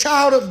for the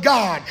child of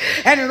God.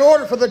 And in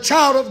order for the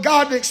child of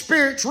God to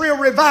experience real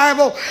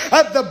revival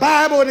of the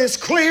Bible, it is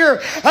clear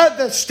of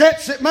the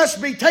steps that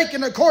must be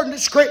taken according to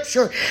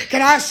Scripture.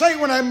 Can I say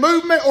when a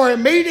movement or a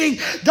meeting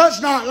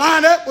does not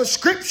line up with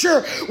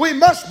Scripture, we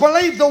must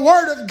believe the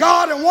Word of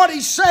God and what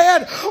He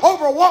said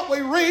over what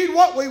we read,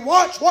 what we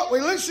watch, what we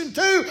listen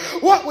to,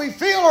 what we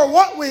feel, or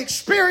what we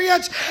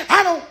experience.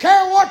 I don't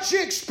care what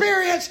you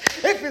experience.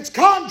 If it's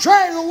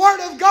contrary to the Word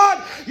of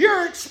God,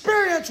 your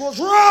experience was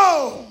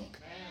wrong.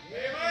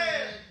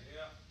 Amen.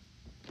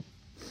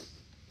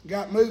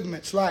 Got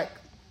movements like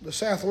the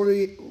South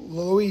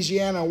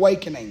Louisiana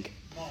Awakening.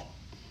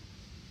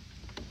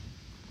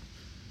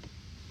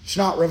 It's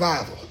not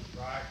revival.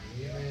 Right.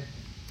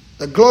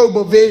 The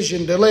Global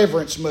Vision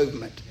Deliverance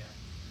Movement.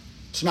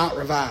 It's not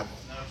revival.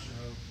 No,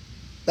 sir.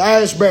 The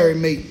Asbury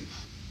meeting.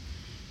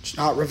 It's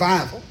not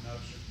revival. No,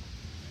 sir.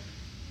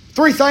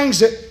 Three things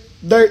that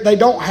they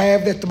don't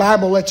have that the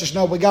Bible lets us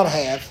know we got to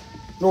have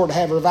in order to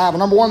have a revival.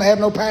 Number one, they have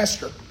no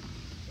pastor.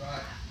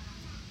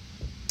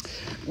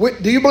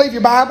 Right. Do you believe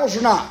your Bibles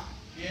or not?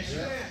 Yes,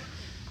 sir.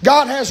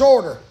 God has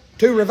order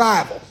to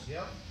revival.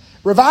 Yep.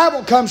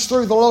 Revival comes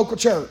through the local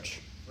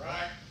church.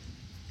 Right.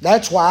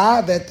 That's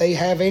why that they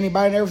have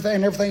anybody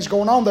and everything's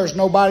going on. There's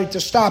nobody to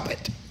stop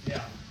it.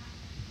 Yeah.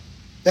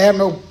 They have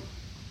no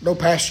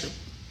pastor.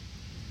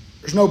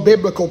 There's no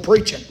biblical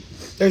preaching.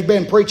 There's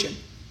been preaching,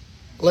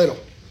 little,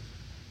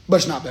 but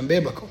it's not been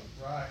biblical.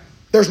 Right.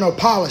 There's no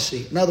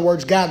policy. In other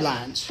words,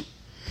 guidelines.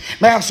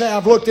 May I say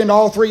I've looked into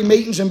all three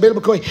meetings, and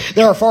biblically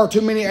there are far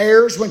too many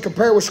errors when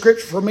compared with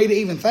Scripture for me to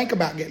even think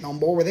about getting on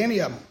board with any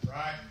of them.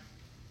 Right.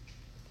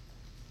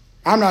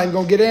 I'm not even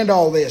going to get into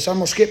all this. I'm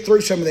going to skip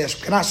through some of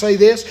this. Can I say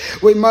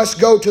this? We must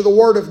go to the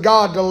Word of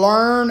God to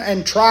learn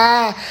and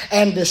try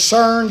and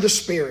discern the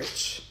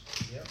spirits.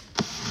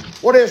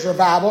 What is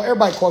revival?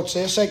 Everybody quotes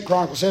this. 2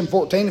 Chronicles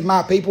 7:14. If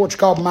my people, which are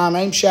called by my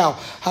name, shall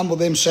humble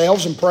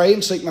themselves and pray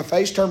and seek my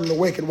face, turn from their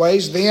wicked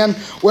ways, then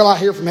will I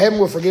hear from heaven,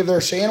 will forgive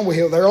their sin, and will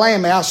heal their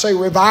land. May I say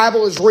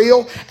revival is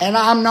real, and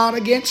I'm not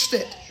against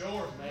it.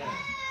 Sure, man.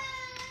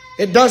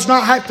 It does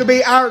not have to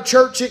be our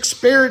church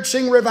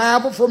experiencing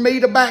revival for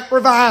me to back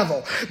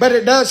revival. But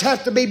it does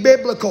have to be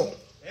biblical.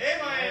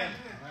 Amen.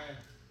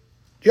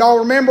 Do y'all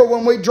remember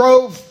when we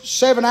drove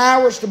 7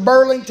 hours to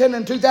Burlington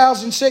in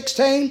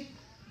 2016?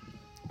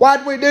 Why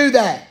did we do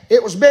that?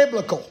 It was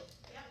biblical.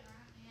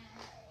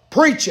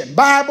 Preaching,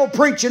 Bible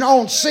preaching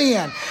on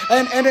sin.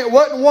 And it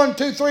wasn't 1,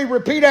 2, 3,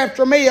 repeat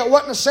after me. It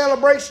wasn't a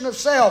celebration of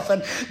self.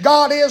 And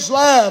God is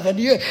love. And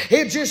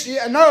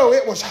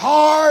it was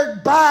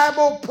hard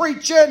Bible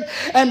preaching.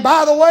 And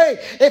by the way,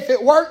 if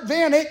it worked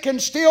then, it can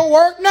still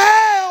work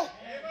now.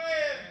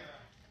 Amen.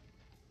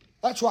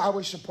 That's why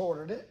we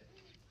supported it.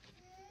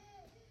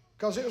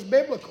 Because it was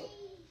biblical.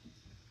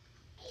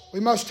 We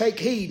must take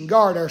heed and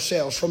guard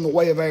ourselves from the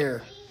way of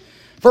error.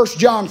 1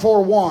 John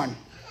 4:1.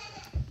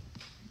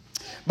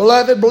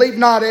 Beloved, believe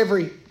not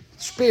every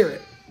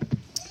spirit,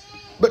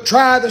 but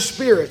try the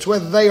spirits,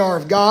 whether they are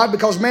of God,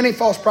 because many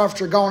false prophets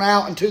are gone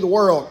out into the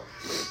world.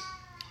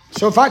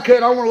 So if I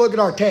could, I want to look at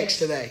our text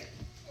today.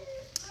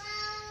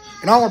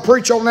 And I want to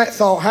preach on that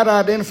thought, how to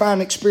identify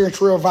and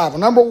experience real revival.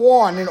 Number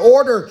one, in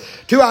order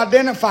to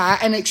identify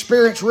and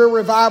experience real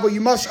revival,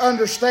 you must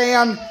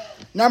understand,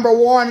 number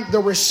one, the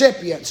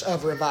recipients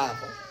of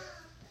revival.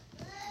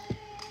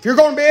 If you're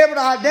going to be able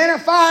to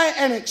identify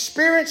and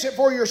experience it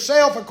for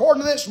yourself,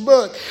 according to this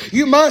book,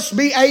 you must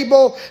be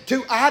able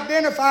to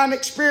identify and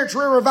experience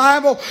real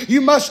revival.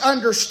 You must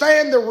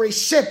understand the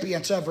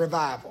recipients of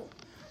revival.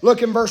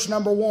 Look in verse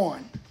number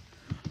 1.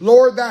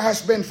 Lord, thou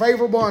hast been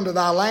favorable unto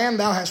thy land.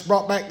 Thou hast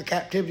brought back the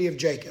captivity of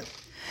Jacob.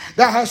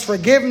 Thou hast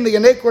forgiven the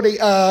iniquity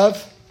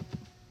of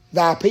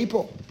thy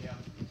people.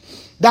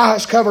 Thou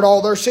hast covered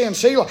all their sins.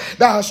 Selah.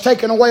 Thou hast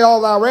taken away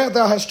all thy wrath.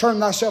 Thou hast turned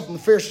thyself from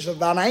the fierceness of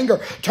thine anger.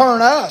 Turn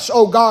us,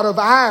 O God of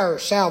our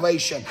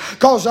salvation.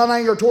 Cause thine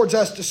anger towards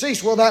us to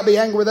cease. Will thou be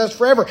angry with us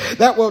forever?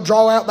 That will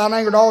draw out thine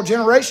anger to all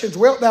generations.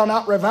 Wilt thou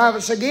not revive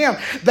us again,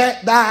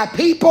 that thy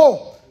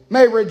people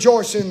may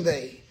rejoice in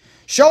thee?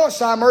 Show us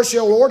thy mercy,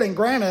 O Lord, and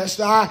grant us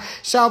thy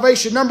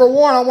salvation. Number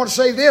one, I want to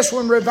say this.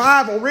 When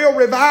real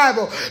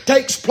revival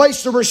takes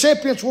place, the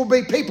recipients will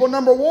be people,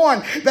 number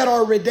one, that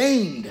are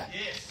redeemed.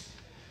 Yes.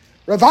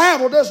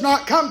 Revival does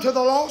not come to the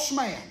lost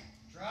man.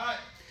 Right.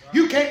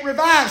 You can't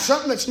revive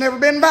something that's never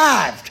been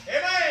revived.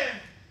 Amen.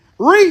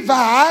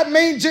 Revive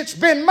means it's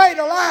been made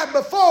alive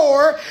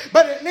before,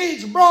 but it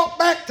needs brought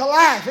back to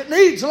life. It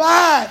needs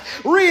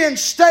life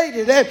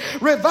reinstated. And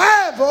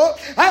revival,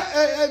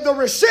 the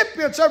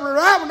recipients of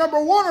revival,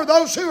 number one, are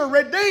those who are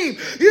redeemed.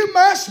 You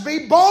must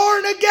be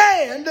born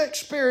again to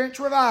experience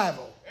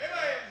revival.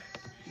 Amen.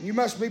 You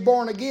must be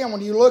born again.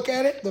 When you look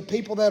at it, the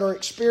people that are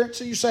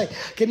experiencing, you say,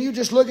 can you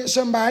just look at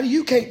somebody?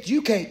 You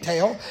can't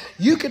tell.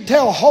 You can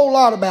tell a whole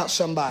lot about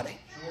somebody.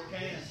 Sure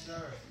can,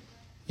 sir.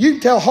 You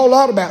can tell a whole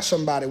lot about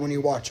somebody when you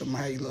watch them,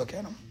 how you look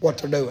at them, what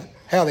they're doing,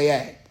 how they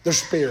act, their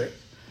spirit.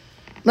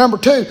 Number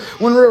two,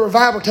 when real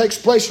revival takes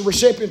place, the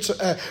recipients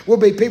will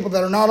be people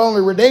that are not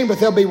only redeemed, but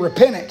they'll be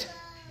repentant.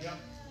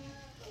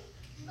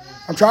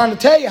 I'm trying to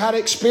tell you how to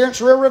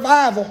experience real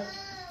revival.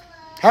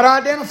 How to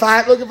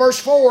identify it. Look at verse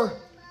 4.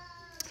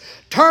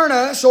 Turn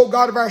us, O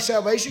God of our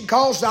salvation,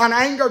 cause thine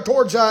anger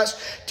towards us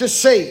to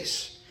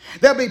cease.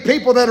 There'll be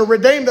people that are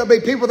redeemed. There'll be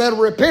people that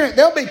are repentant.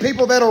 There'll be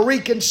people that will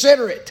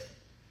reconsider it.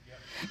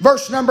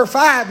 Verse number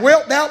 5.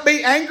 Wilt thou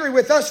be angry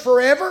with us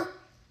forever?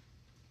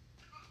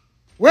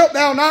 Wilt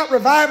thou not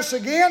revive us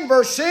again?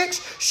 Verse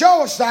 6,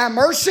 show us thy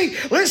mercy.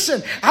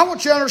 Listen, I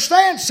want you to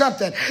understand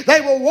something.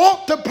 They will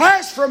want to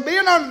pass from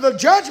being under the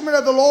judgment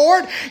of the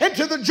Lord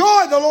into the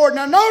joy of the Lord.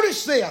 Now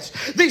notice this.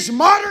 These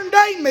modern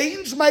day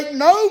meetings make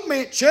no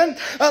mention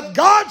of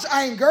God's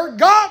anger,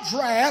 God's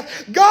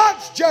wrath,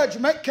 God's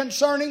judgment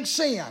concerning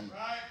sin.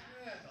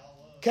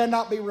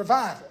 Cannot be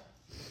revival.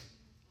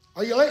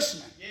 Are you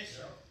listening? Yes,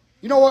 sir.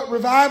 You know what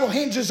revival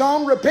hinges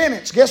on?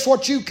 Repentance. Guess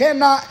what you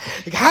cannot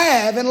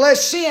have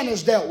unless sin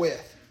is dealt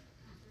with?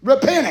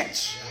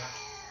 Repentance.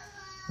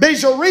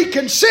 These are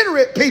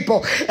reconsiderate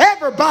people.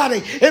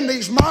 Everybody in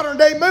these modern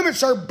day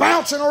movements are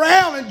bouncing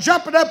around and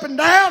jumping up and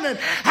down and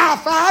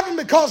high-fiving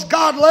because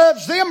God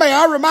loves them. May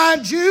I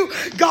remind you,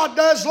 God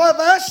does love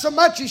us so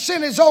much He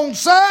sent His own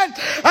Son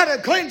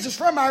to cleanse us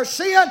from our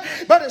sin.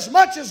 But as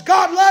much as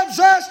God loves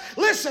us,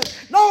 listen,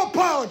 no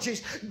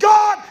apologies.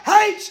 God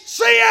hates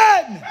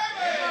sin.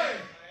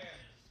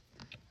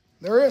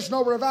 There is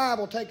no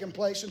revival taking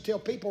place until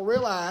people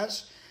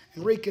realize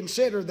and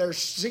reconsider their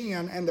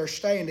sin and their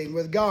standing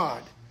with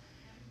God.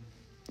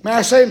 May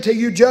I say, until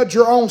you judge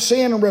your own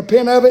sin and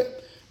repent of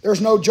it,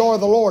 there's no joy of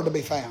the Lord to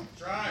be found.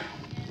 That's right.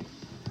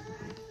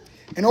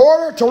 In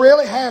order to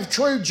really have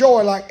true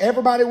joy, like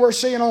everybody we're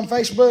seeing on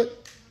Facebook,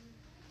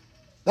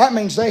 that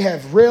means they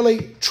have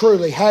really,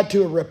 truly had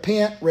to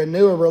repent,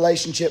 renew a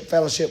relationship,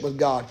 fellowship with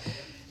God.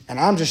 And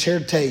I'm just here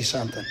to tell you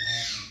something.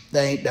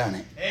 They ain't done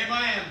it.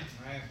 Amen.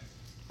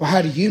 Well,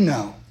 how do you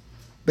know?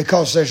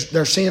 Because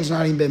their sin's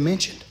not even been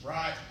mentioned.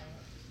 Right.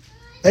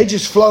 They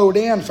just flowed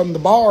in from the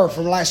bar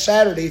from last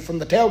Saturday, from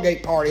the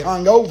tailgate party,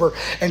 hung over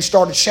and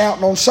started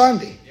shouting on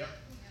Sunday. Yep.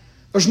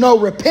 There's no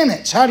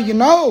repentance. How do you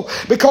know?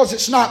 Because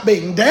it's not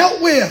being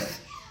dealt with.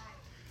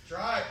 That's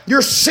right.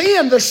 Your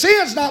sin, the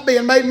sin's not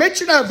being made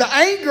mention of. The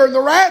anger and the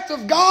wrath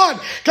of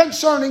God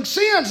concerning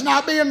sin's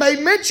not being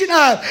made mention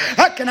of.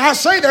 How can I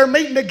say they're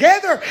meeting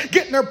together,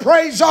 getting their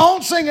praise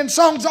on, singing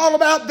songs all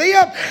about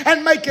them,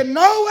 and making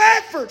no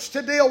efforts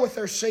to deal with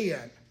their sin?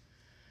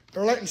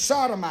 They're letting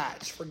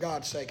sodomites, for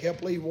God's sake,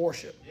 help lead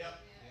worship. Yep.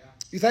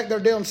 You think they're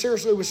dealing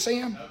seriously with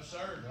sin? No,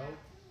 sir. No.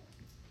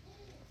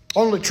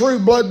 Only true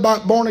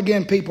blood-bought,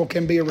 born-again people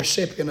can be a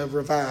recipient of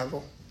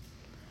revival.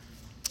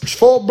 There's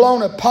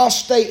full-blown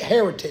apostate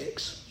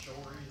heretics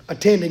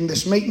attending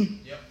this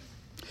meeting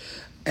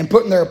and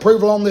putting their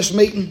approval on this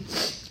meeting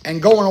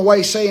and going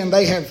away saying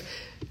they have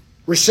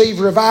received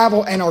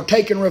revival and are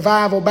taking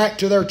revival back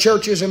to their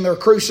churches and their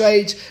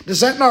crusades.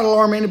 Does that not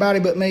alarm anybody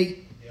but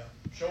me? Yeah.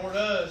 Sure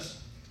does.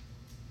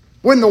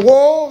 When the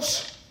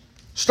wolves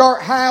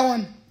start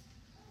howling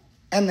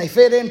and they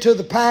fit into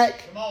the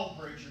pack, Come on,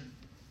 preacher.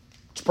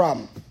 it's a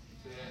problem.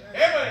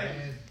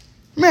 Amen.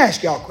 Let me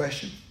ask y'all a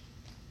question.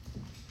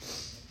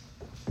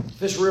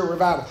 This real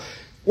revival.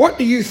 What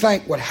do you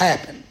think would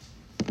happen?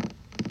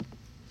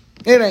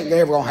 It ain't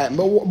ever going to happen.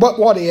 But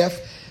what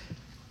if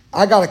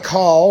I got a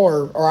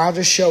call or I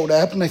just showed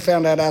up and they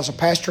found out I was a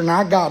pastor and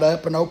I got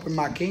up and opened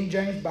my King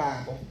James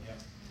Bible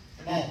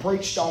and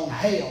preached on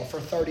hell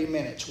for 30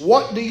 minutes.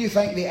 What do you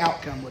think the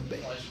outcome would be?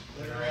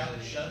 Clear out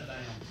and shut down.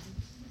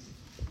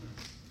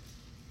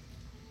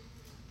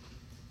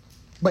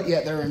 But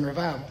yet they're in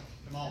revival.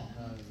 Come on.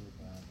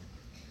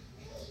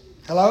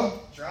 Hello?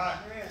 That's right.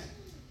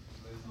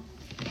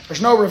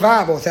 There's no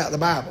revival without the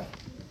Bible.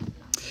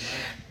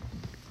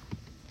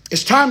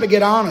 It's time to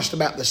get honest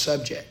about this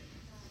subject.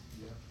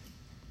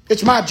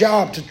 It's my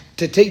job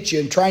to teach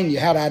you and train you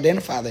how to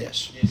identify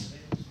this. Yes,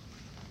 it is.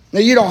 Now,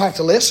 you don't have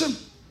to listen,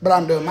 but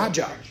I'm doing my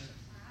job.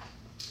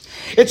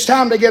 It's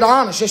time to get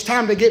honest. It's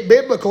time to get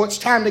biblical. It's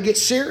time to get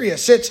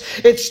serious.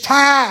 It's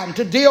time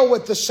to deal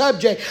with the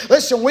subject.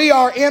 Listen, we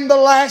are in the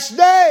last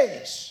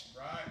days.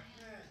 Right.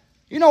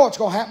 You know what's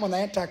going to happen when the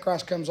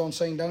Antichrist comes on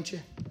scene, don't you?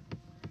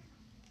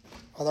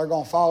 Well, they're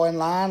going to fall in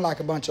line like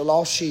a bunch of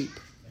lost sheep.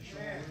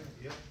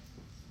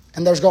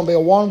 And there's going to be a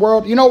one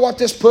world. You know what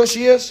this push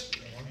is?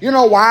 You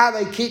know why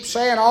they keep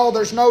saying, oh,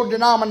 there's no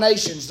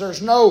denominations.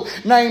 There's no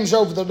names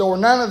over the door.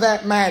 None of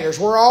that matters.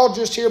 We're all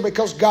just here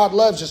because God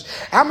loves us.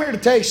 I'm here to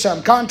tell you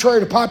something. Contrary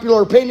to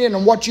popular opinion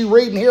and what you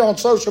read and hear on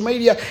social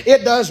media,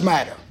 it does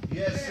matter.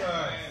 Yes,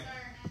 sir.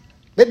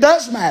 It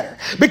does matter.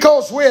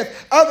 Because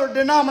with other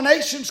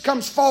denominations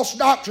comes false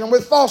doctrine.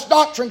 With false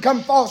doctrine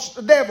come false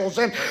devils.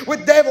 And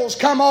with devils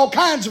come all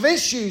kinds of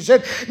issues.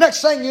 And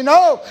next thing you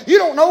know, you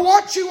don't know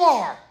what you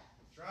are.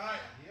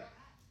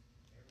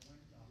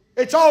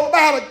 It's all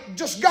about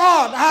just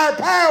God, higher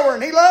power,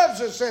 and He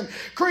loves us, and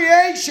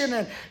creation.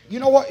 And you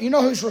know what? You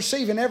know who's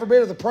receiving every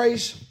bit of the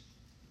praise?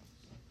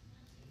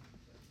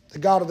 The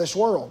God of this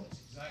world.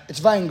 It's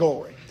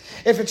vainglory.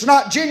 If it's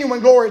not genuine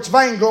glory, it's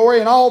vainglory,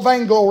 and all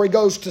vainglory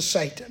goes to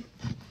Satan.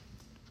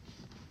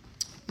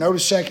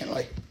 Notice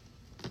secondly,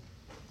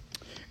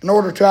 in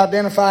order to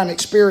identify and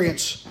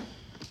experience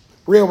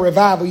real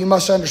revival, you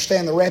must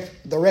understand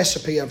the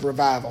recipe of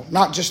revival.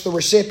 Not just the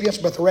recipients,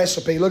 but the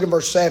recipe. Look at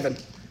verse 7.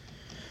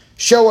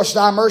 Show us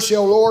thy mercy,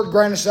 O Lord.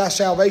 Grant us thy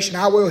salvation.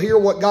 I will hear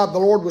what God the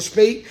Lord will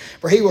speak.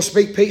 For he will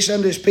speak peace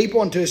unto his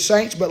people and to his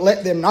saints, but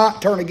let them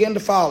not turn again to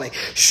folly.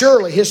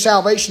 Surely his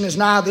salvation is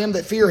nigh them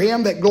that fear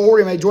him, that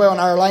glory may dwell in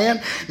our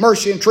land.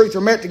 Mercy and truth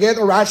are met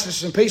together.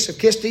 Righteousness and peace have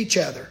kissed each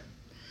other.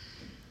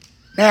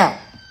 Now,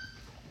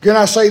 can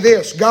I say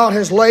this? God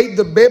has laid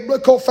the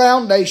biblical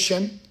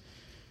foundation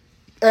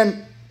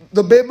and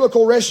the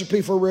biblical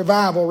recipe for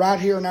revival right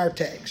here in our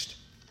text.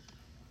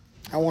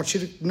 I want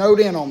you to note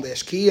in on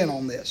this, key in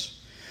on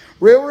this.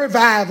 Real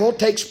revival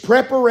takes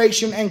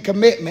preparation and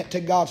commitment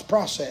to God's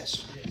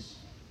process. Yes.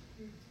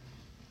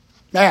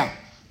 Now,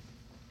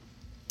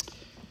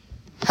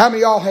 how many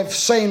of y'all have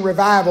seen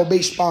revival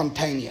be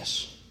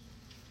spontaneous?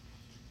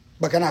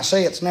 But can I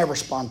say it's never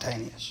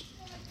spontaneous?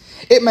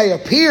 It may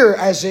appear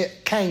as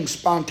it came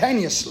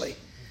spontaneously,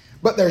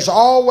 but there's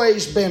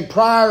always been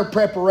prior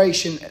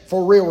preparation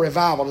for real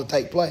revival to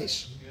take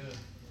place.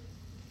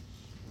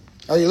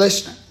 Are you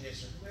listening?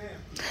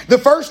 The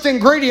first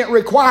ingredient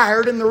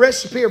required in the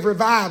recipe of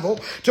revival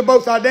to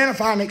both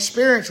identify and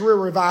experience real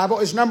revival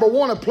is, number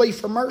one, a plea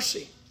for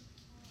mercy.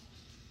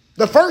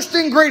 The first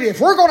ingredient,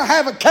 if we're going to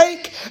have a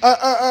cake,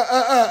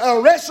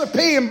 a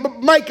recipe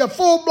and make a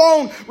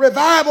full-blown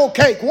revival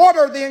cake, what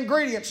are the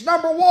ingredients?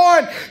 Number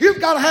one, you've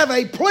got to have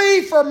a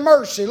plea for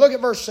mercy. Look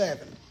at verse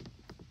 7.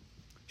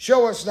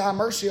 Show us thy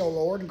mercy, O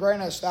Lord, and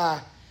grant us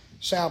thy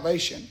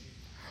salvation.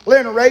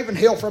 Leonard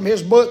Ravenhill, from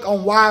his book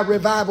on Why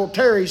Revival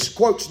Tarries,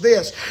 quotes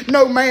this: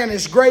 no man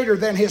is greater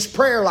than his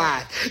prayer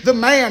life. The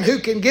man who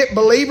can get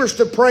believers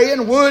to pray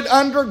and would,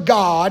 under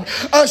God,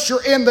 usher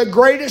in the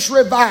greatest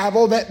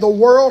revival that the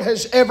world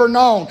has ever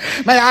known.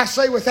 May I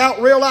say,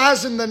 without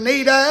realizing the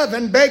need of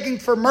and begging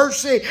for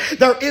mercy,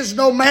 there is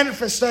no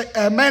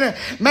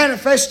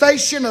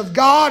manifestation of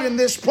God in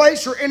this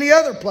place or any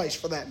other place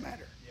for that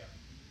matter.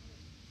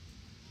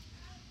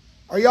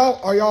 Are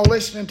y'all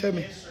listening to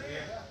me?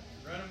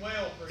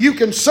 You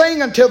can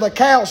sing until the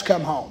cows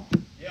come home.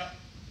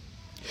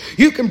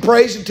 You can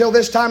praise until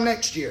this time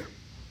next year.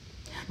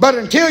 But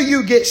until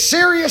you get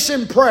serious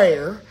in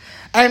prayer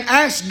and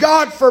ask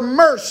God for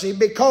mercy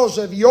because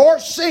of your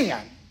sin,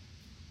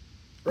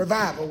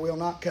 revival will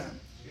not come.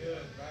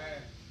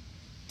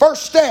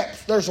 First step,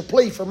 there's a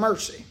plea for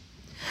mercy.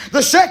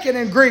 The second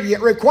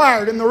ingredient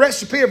required in the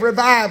recipe of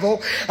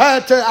revival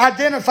to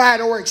identify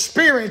it or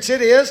experience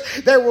it is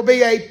there will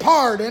be a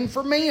pardon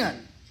for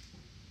men.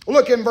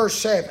 Look in verse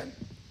 7.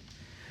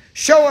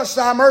 Show us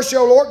thy mercy,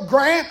 O Lord.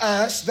 Grant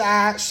us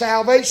thy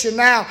salvation.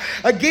 Now,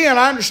 again,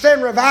 I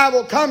understand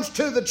revival comes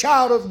to the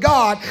child of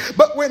God.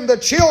 But when the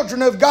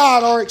children of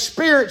God are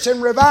experiencing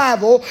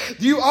revival,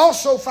 you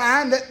also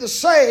find that the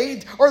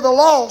saved or the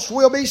lost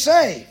will be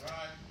saved.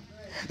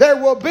 There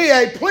will be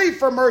a plea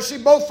for mercy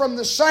both from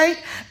the saint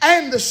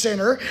and the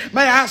sinner.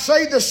 May I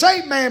say, the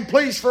saved man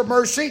pleads for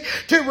mercy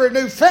to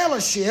renew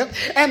fellowship,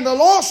 and the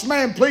lost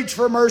man pleads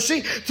for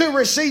mercy to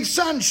receive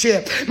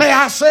sonship. May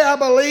I say, I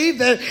believe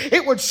that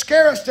it would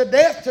scare us to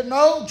death to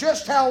know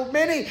just how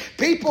many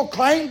people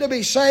claim to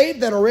be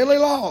saved that are really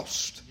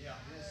lost.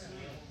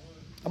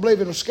 I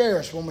believe it'll scare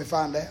us when we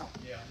find out.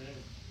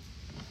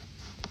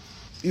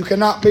 You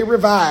cannot be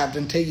revived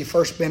until you've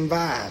first been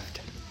vived.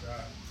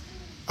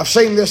 I've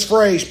seen this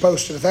phrase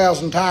posted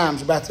 1,000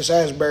 times about this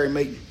Asbury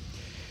meeting.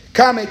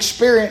 Come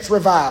experience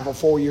revival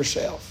for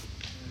yourself.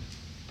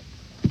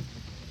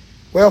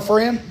 Well,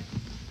 friend,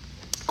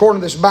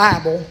 according to this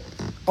Bible,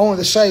 only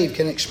the saved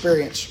can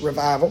experience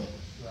revival.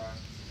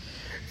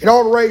 It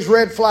ought to raise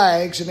red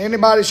flags in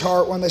anybody's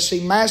heart when they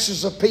see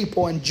masses of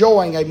people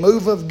enjoying a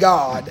move of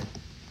God.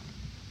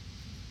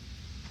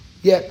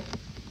 Yet,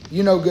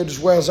 you know good as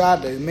well as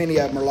I do, many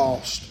of them are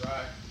lost.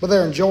 But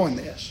they're enjoying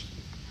this.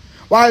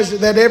 Why is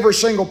it that every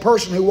single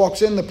person who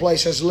walks in the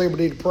place has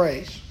liberty to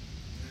praise?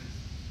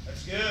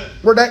 That's good.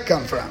 Where'd that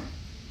come from?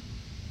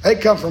 They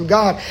come from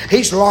God.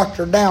 He's locked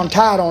her down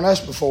tight on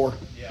us before.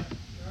 Yeah.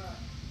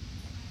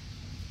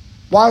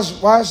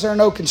 Why is there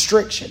no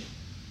constriction?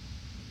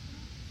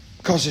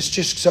 Because it's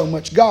just so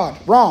much God.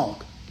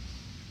 Wrong.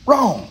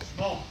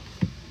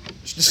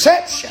 It's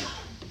deception.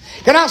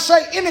 Can I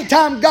say,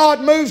 anytime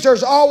God moves,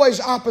 there's always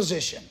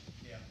opposition.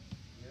 Yeah.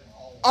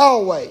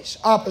 Always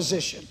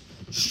opposition.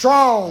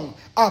 Strong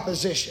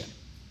opposition.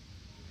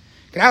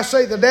 Can I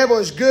say the devil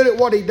is good at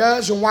what he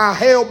does, and while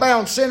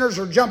hell-bound sinners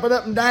are jumping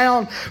up and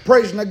down,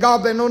 praising the God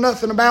they know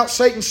nothing about,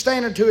 Satan's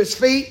standing to his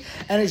feet,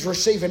 and he's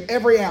receiving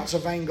every ounce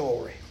of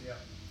vainglory. Yeah.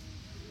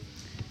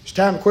 It's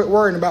time to quit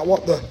worrying about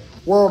what the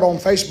world on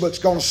Facebook's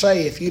going to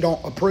say if you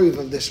don't approve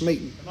of this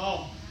meeting. Come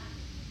on.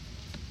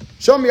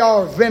 Some of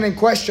y'all have been in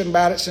question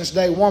about it since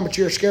day one, but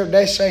you're scared to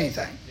death to say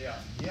anything. Yeah.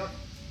 Yep.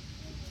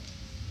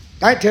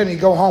 I ain't telling you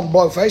to go home and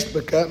blow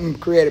Facebook up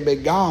and create a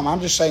big gom.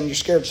 I'm just saying you're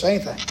scared to say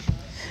anything.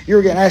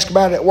 you're getting asked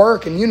about it at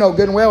work, and you know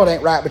good and well it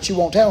ain't right, but you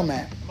won't tell them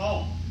that. Come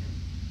on.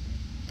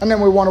 And then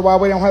we wonder why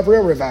we don't have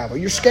real revival.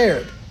 You're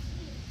scared.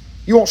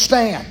 You won't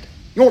stand.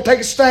 You won't take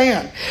a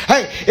stand.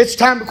 Hey, it's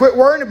time to quit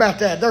worrying about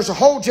that. There's a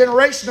whole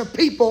generation of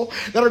people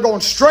that are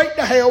going straight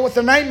to hell with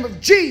the name of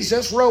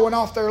Jesus rolling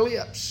off their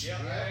lips. Yeah.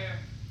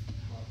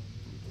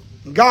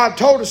 God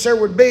told us there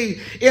would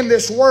be in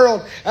this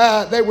world,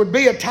 there would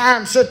be a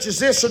time such as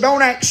this. So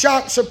don't act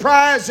shocked,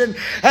 surprised. And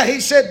He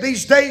said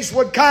these days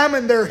would come,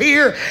 and they're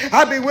here.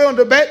 I'd be willing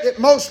to bet that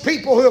most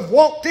people who have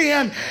walked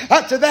in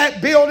to that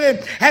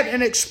building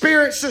and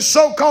experienced this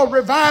so-called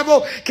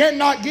revival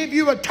cannot give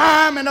you a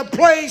time and a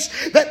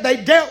place that they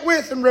dealt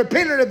with and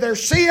repented of their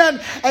sin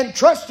and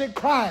trusted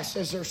Christ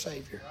as their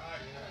Savior.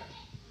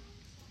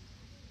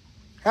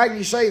 How can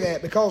you say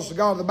that? Because the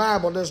God of the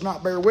Bible does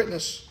not bear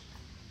witness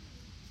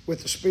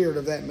with the spirit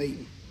of that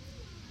meeting.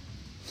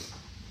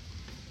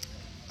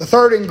 The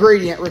third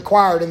ingredient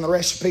required in the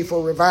recipe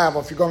for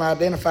revival, if you're going to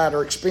identify it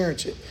or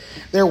experience it,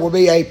 there will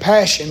be a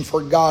passion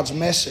for God's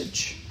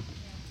message.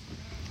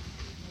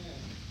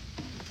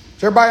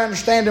 Is everybody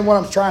understanding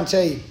what I'm trying to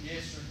tell you?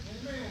 Yes,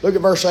 sir. Look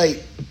at verse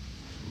 8.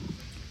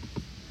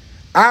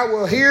 I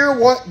will hear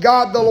what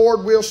God the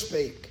Lord will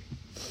speak.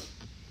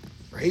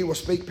 For He will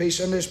speak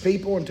peace unto His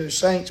people and to His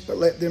saints, but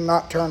let them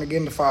not turn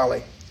again to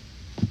folly.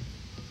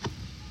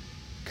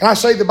 Can I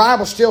say the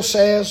Bible still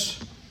says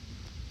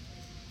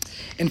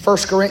in 1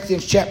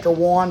 Corinthians chapter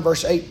 1,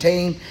 verse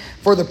 18,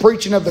 for the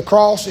preaching of the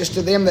cross is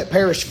to them that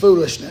perish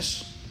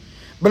foolishness.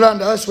 But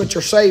unto us which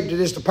are saved, it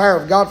is the power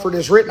of God. For it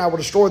is written, I will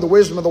destroy the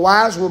wisdom of the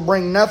wise, will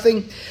bring to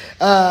nothing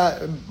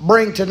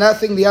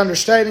the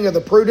understanding of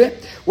the prudent.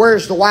 Where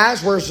is the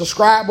wise? Where is the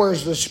scribe? Where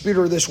is the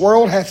disputer of this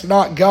world? Hath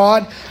not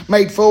God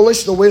made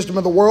foolish the wisdom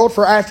of the world?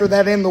 For after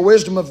that in the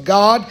wisdom of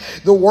God,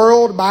 the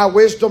world by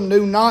wisdom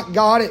knew not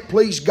God. It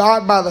pleased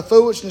God by the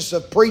foolishness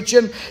of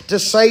preaching to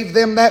save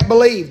them that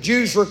believe.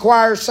 Jews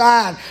require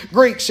sign.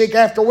 Greeks seek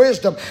after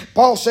wisdom.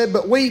 Paul said,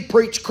 but we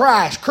preach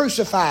Christ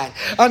crucified.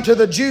 Unto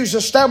the Jews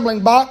a stumbling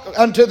block,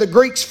 unto the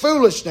Greeks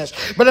foolishness.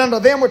 But unto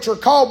them which are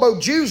called both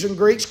Jews and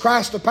Greeks,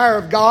 Christ the power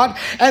of God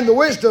and the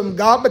wisdom of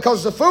God,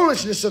 because the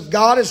foolishness of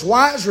God is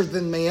wiser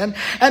than men,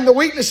 and the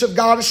weakness of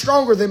God is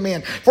stronger than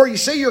men. For you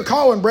see your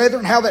calling,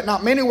 brethren, how that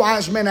not many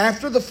wise men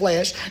after the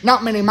flesh,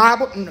 not many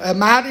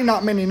mighty,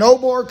 not many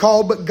noble are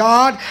called, but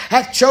God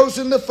hath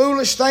chosen the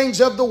foolish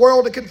things of the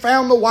world to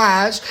confound the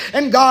wise,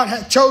 and God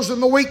hath chosen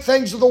the weak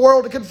things of the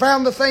world to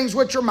confound the things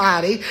which are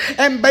mighty,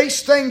 and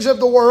base things of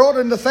the world,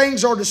 and the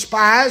things are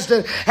despised,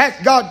 and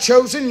hath God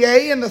chosen,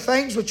 yea, and the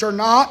things which are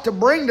not, to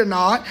bring to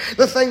naught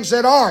the things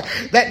that are,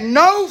 that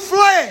no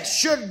flesh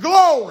should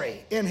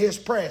glory in His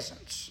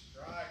presence.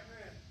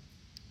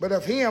 But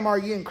of Him are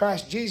ye in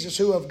Christ Jesus,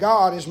 who of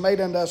God is made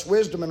unto us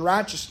wisdom and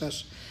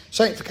righteousness,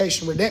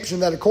 sanctification,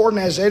 redemption, that according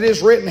as it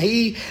is written,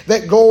 He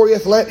that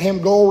glorieth, let him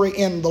glory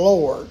in the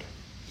Lord.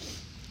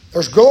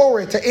 There's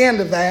glory at the end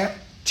of that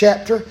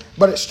chapter,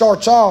 but it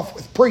starts off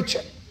with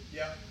preaching.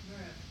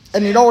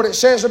 And you know what it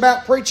says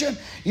about preaching?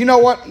 You know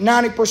what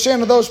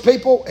 90% of those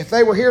people, if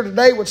they were here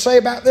today, would say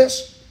about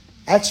this?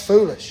 That's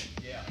foolish.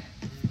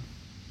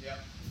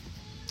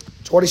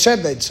 That's what he said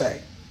they'd say.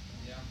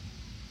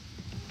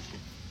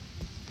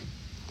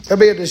 There'll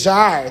be a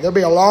desire. There'll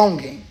be a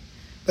longing.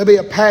 There'll be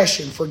a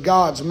passion for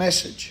God's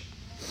message.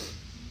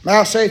 Now,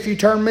 I'll say if you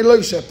turn me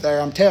loose up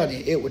there, I'm telling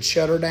you, it would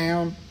shut her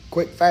down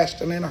quick,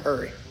 fast, and in a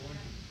hurry.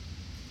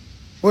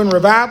 When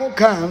revival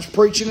comes,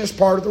 preaching is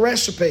part of the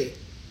recipe.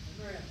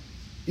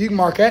 You can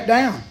mark that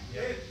down.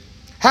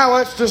 How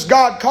else does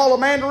God call a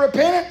man to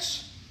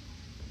repentance?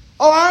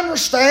 Oh, I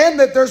understand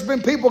that there's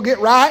been people get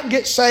right and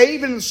get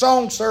saved in the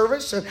song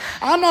service, and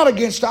I'm not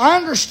against it. I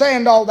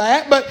understand all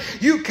that, but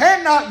you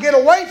cannot get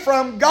away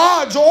from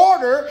God's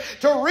order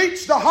to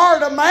reach the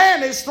heart of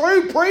man is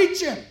through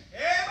preaching.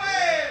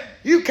 Amen.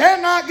 You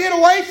cannot get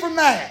away from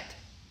that.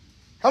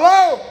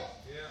 Hello?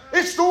 Yeah.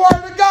 It's the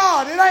Word of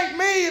God. It ain't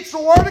me, it's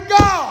the Word of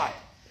God.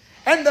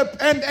 And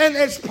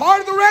it's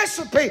part of the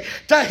recipe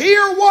to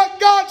hear what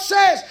God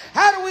says.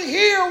 How do we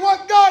hear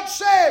what God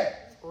said?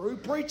 Through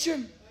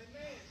preaching.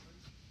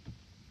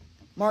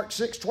 Mark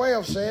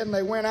 6:12 said, and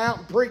they went out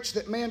and preached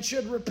that men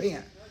should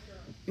repent.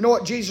 You know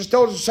what Jesus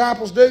told his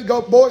disciples to do?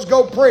 Go, boys,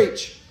 go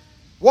preach.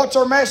 What's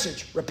our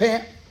message?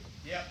 Repent.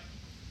 Yep.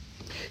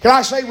 Can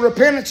I say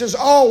repentance is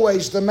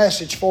always the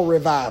message for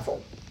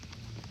revival?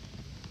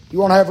 You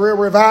want to have real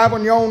revival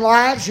in your own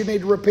lives? You need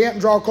to repent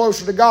and draw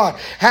closer to God.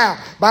 How?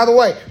 By the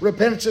way,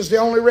 repentance is the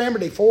only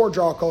remedy for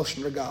draw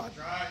closer to God.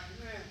 Right.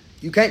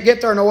 You can't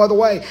get there no other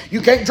way. You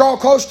can't draw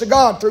close to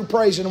God through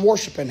praising and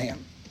worshiping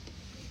Him.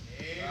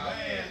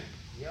 Amen.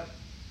 Yep.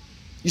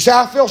 You say,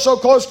 I feel so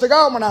close to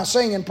God when I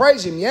sing and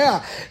praise Him.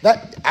 Yeah,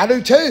 that I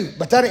do too.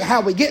 But that ain't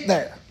how we get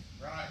there.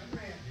 Right.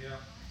 Yeah.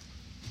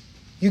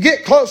 You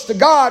get close to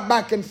God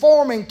by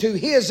conforming to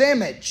His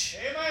image.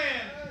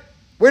 Amen.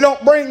 We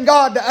don't bring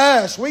God to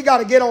us. We got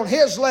to get on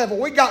His level.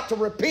 We got to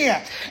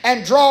repent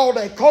and draw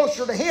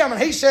closer to Him. And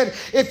He said,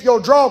 if you'll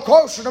draw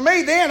closer to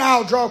me, then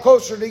I'll draw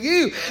closer to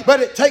you. But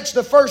it takes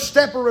the first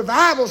step of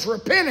revival's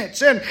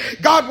repentance. And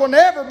God will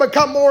never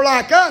become more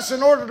like us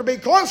in order to be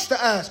close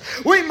to us.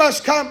 We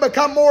must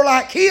become more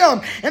like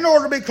Him in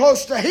order to be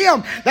close to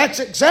Him.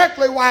 That's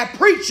exactly why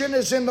preaching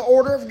is in the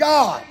order of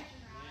God.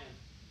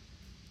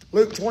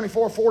 Luke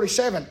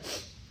 24:47.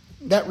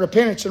 That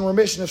repentance and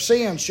remission of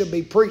sins should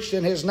be preached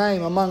in His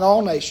name among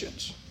all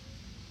nations.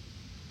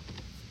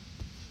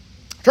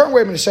 Turn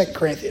with me to 2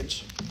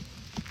 Corinthians.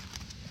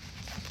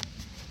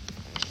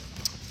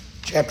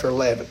 Chapter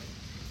 11.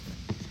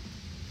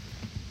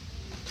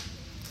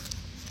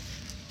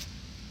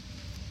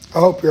 I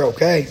hope you're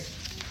okay.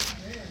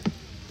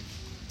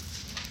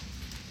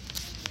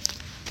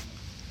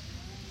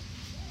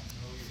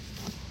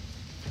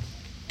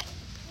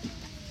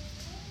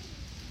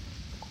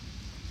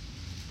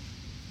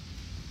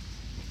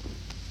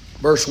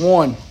 Verse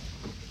 1.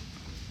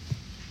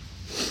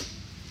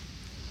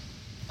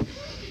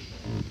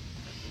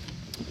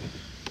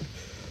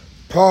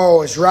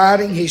 Paul is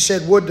writing. He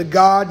said, would to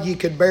God ye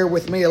could bear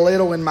with me a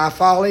little in my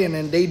folly, and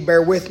indeed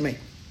bear with me.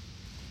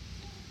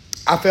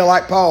 I feel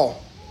like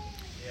Paul.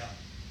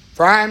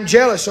 For I am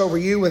jealous over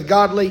you with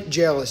godly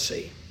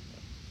jealousy.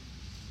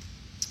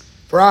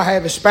 For I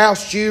have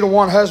espoused you to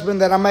one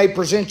husband, that I may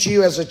present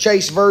you as a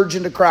chaste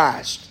virgin to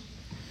Christ.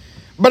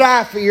 But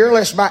I fear,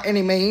 lest by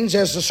any means,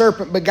 as the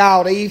serpent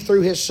beguiled Eve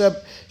through his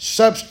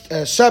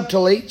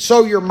subtlety,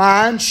 so your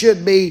mind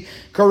should be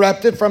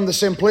corrupted from the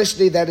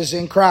simplicity that is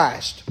in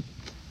Christ.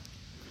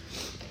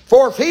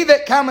 For if he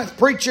that cometh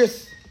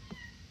preacheth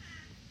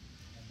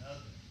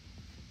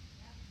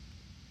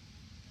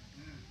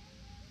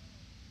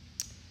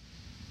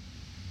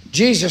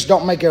Jesus,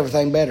 don't make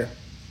everything better.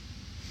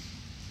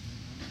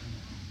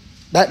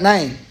 That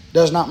name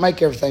does not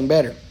make everything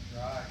better.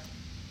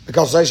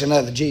 Because there's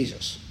another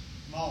Jesus.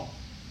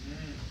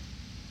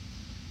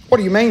 What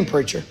do you mean,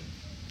 preacher?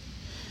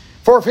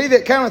 For if he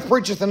that cometh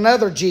preacheth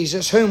another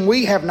Jesus, whom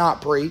we have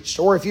not preached,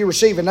 or if you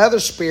receive another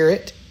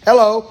spirit,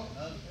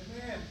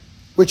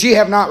 which ye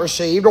have not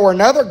received, or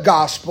another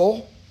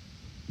gospel,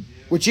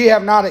 which ye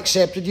have not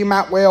accepted, you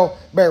might well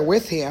bear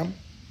with him.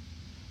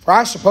 For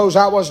I suppose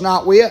I was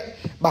not wit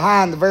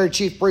behind the very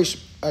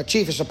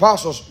chiefest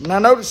apostles. Now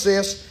notice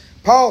this.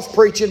 Paul's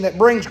preaching that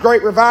brings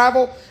great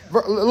revival.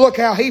 Look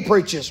how he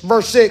preaches.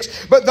 Verse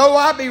 6. But though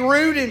I be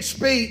rude in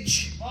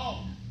speech,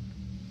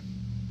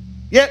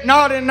 yet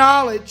not in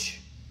knowledge,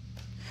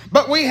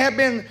 but we have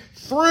been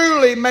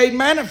thoroughly made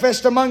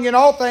manifest among you in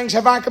all things,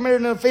 have I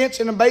committed an offense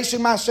in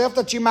abasing myself,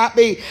 that you might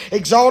be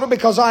exalted,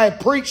 because I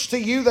have preached to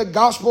you the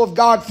gospel of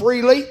God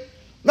freely.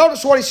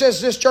 Notice what he says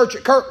to this church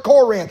at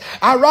Corinth.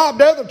 I robbed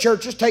other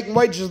churches, taking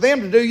wages of them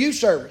to do you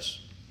service.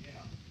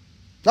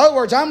 In other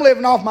words, I'm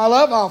living off my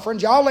love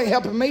offerings. Y'all ain't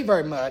helping me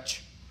very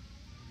much.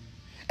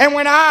 And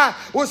when I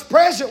was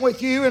present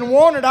with you and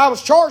wanted, I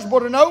was chargeable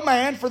to no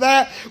man for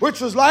that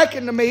which was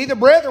likened to me. The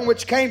brethren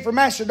which came from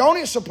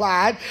Macedonia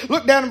supplied.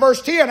 Look down in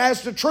verse 10.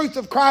 As the truth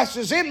of Christ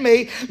is in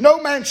me,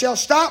 no man shall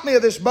stop me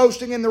of this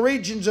boasting in the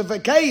regions of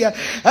Achaia.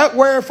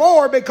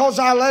 Wherefore, because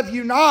I love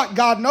you not,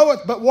 God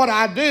knoweth, but what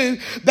I do,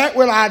 that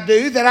will I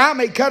do, that I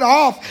may cut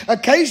off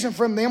occasion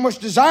from them which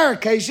desire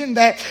occasion,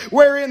 that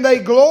wherein they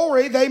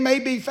glory, they may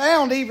be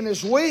found even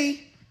as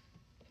we.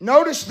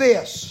 Notice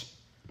this.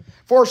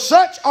 For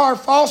such are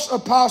false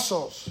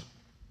apostles,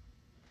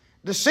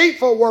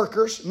 deceitful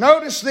workers,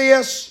 notice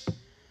this,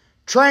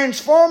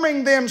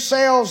 transforming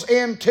themselves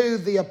into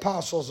the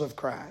apostles of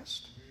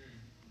Christ.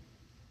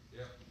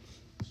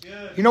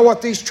 You know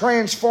what these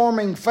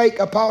transforming fake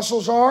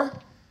apostles are?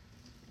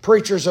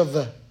 Preachers of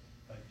the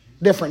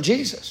different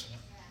Jesus.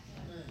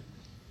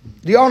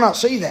 Do y'all not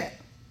see that?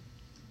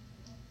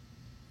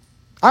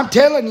 I'm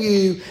telling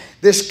you,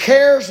 this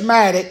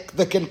charismatic,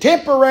 the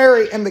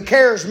contemporary and the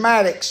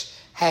charismatics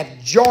have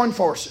joined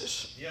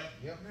forces.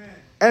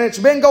 And it's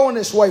been going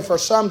this way for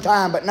some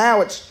time, but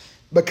now it's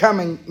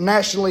becoming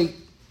nationally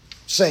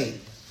seen.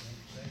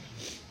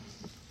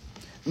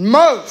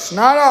 Most,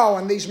 not all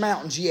in these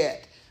mountains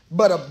yet,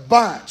 but a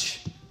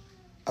bunch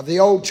of the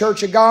old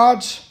Church of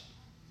Gods,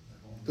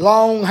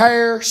 long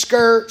hair,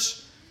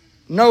 skirts,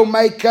 no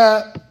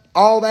makeup,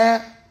 all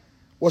that,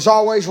 was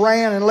always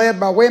ran and led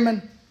by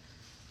women.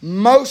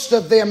 Most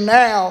of them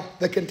now,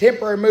 the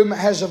contemporary movement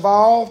has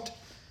evolved,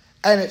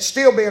 and it's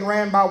still being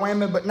ran by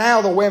women, but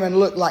now the women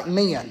look like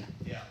men.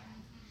 Yeah.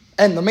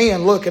 And the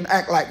men look and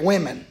act like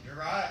women. You're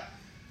right.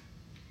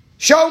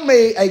 Show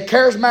me a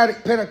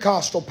charismatic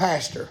Pentecostal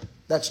pastor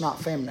that's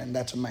not feminine,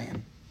 that's a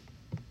man.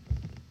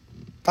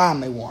 Find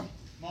me one.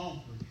 Come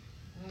on.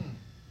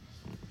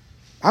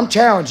 I'm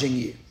challenging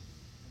you.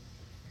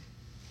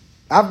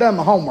 I've done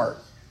my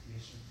homework.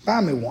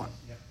 Find me one.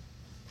 Yep.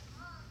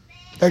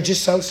 They're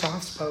just so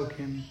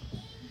soft-spoken.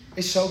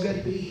 It's so good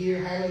to be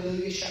here.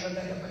 Hallelujah.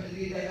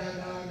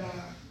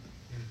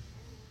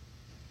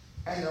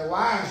 And their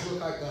wives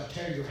look like they'll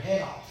tear your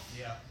head off.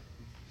 Yeah.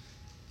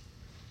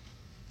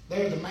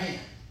 They're the man.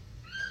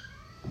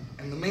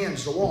 And the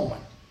man's the woman.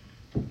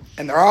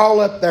 And they're all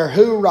up there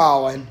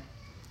hoorahing,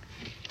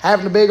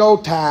 having a big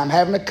old time,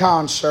 having a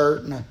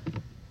concert and a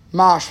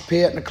mosh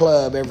pit and a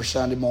club every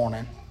Sunday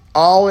morning.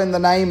 All in the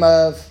name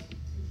of,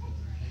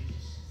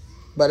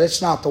 but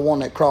it's not the one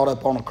that crawled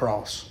up on a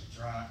cross. That's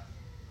right.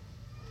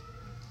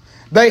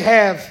 They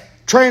have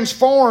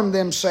transformed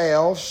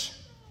themselves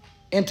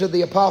into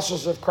the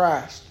apostles of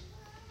Christ.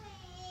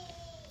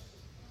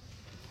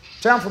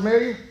 Sound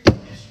familiar?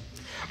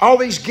 All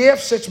these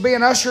gifts that's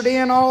being ushered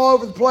in all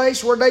over the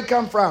place, where'd they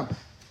come from?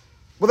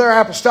 Well,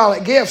 they're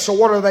apostolic gifts, so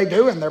what are they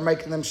doing? They're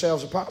making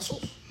themselves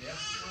apostles.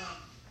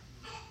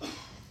 Yep.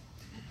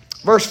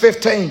 Verse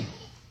 15.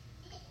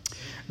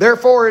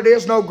 Therefore it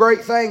is no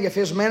great thing if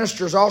his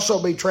ministers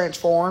also be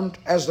transformed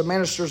as the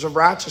ministers of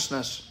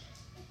righteousness,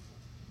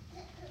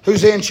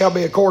 whose end shall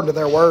be according to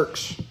their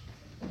works.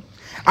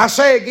 I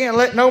say again,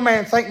 let no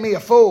man think me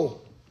a fool.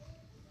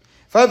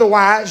 If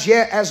otherwise,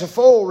 yet as a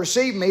fool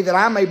receive me, that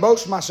I may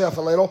boast myself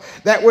a little.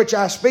 That which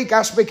I speak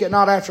it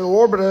not after the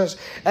Lord, but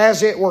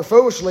as it were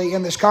foolishly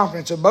in this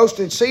confidence of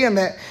boasting, seeing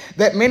that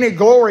many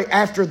glory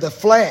after the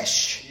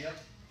flesh. Yep.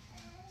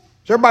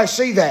 Does everybody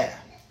see that?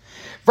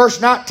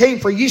 Verse 19,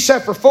 for ye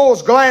suffer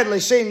fools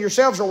gladly, seeing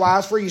yourselves are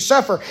wise, for ye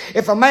suffer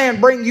if a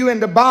man bring you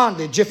into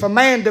bondage, if a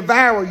man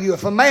devour you,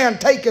 if a man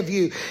take of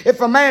you,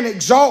 if a man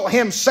exalt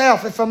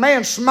himself, if a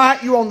man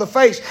smite you on the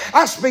face.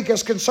 I speak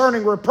as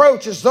concerning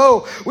reproach, as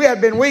though we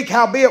had been weak,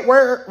 howbeit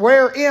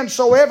wherein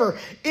soever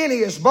any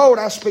is bold.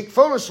 I speak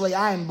foolishly,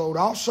 I am bold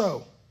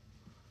also.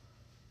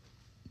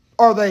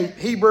 Are they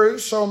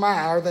Hebrews? So am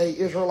I. Are they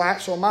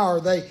Israelites? So am I. Are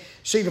they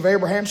seed of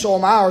Abraham? So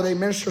am I. Are they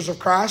ministers of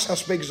Christ? I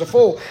speak as a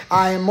fool.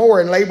 I am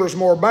more, and labors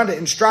more abundant,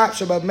 and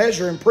stripes above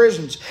measure, and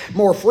prisons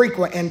more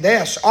frequent, and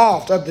deaths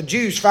oft. Of the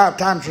Jews 5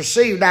 times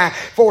received, I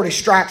 40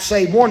 stripes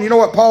save one. You know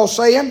what Paul's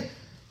saying?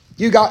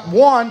 You got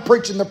one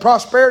preaching the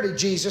prosperity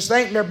Jesus.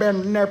 They ain't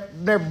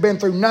never been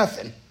through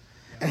nothing.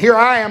 And here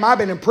I am. I've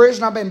been in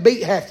prison. I've been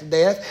beat half to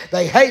death.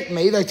 They hate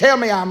me. They tell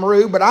me I'm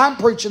rude, but I'm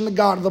preaching the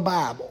God of the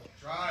Bible.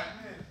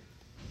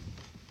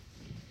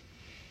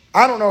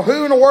 I don't know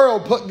who in the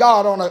world put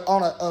God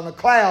on a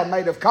cloud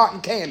made of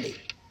cotton candy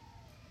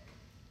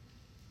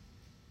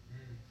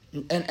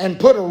and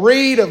put a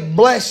reed of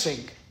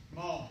blessing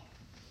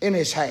in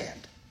his hand.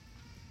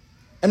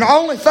 And the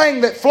only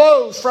thing that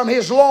flows from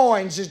his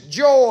loins is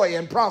joy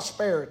and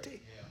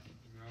prosperity.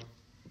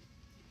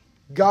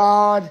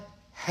 God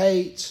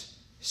hates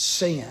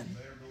sin.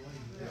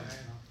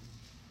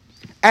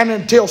 And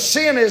until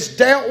sin is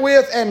dealt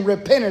with and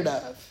repented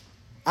of,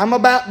 I'm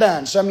about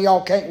done. Some of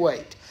y'all can't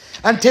wait.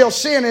 Until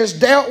sin is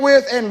dealt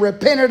with and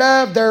repented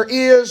of, there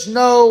is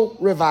no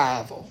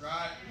revival.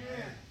 Right.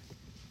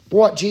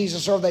 What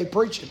Jesus are they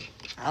preaching?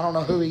 I don't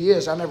know who he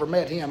is. I never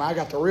met him. I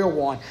got the real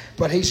one,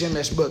 but he's in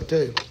this book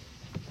too.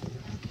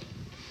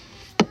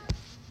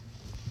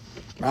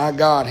 My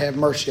God, have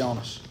mercy on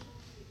us.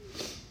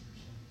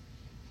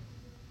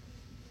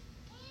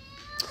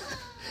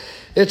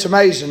 It's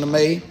amazing to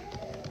me.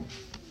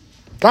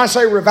 Can I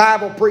say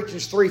revival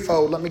preaches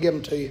threefold? Let me give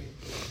them to you.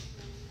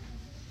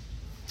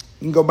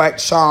 You can go back to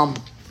Psalm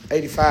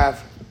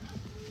 85.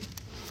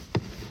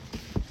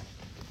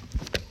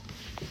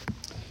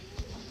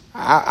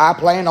 I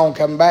plan on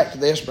coming back to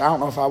this, but I don't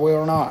know if I will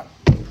or not.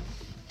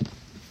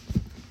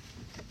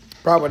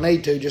 Probably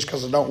need to just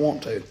because I don't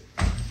want to.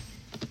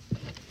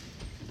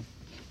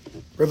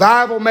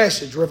 Revival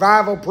message.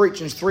 Revival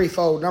preaching is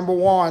threefold. Number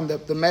one,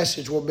 the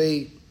message will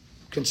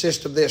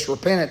consist of this.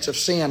 Repentance of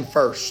sin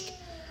first.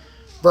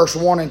 Verse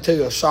 1 and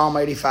 2 of Psalm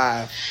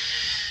 85.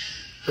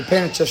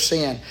 Repentance of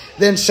sin.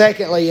 Then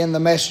secondly, in the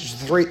message,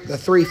 the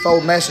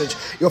threefold message,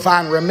 you'll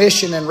find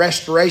remission and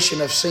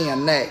restoration of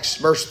sin next.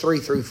 Verse 3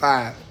 through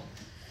 5.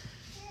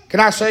 Can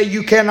I say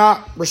you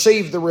cannot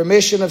receive the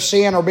remission of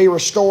sin or be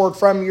restored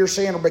from your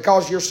sin or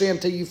because of your sin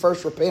until you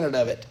first repented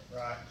of it?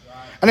 Right.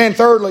 And then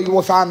thirdly, you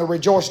will find the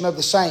rejoicing of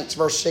the saints,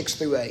 verse 6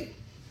 through 8.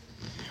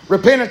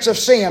 Repentance of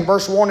sin,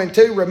 verse 1 and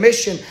 2.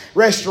 Remission,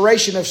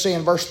 restoration of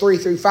sin, verse 3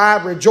 through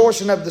 5.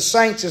 Rejoicing of the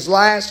saints is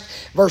last,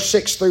 verse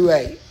 6 through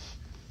 8.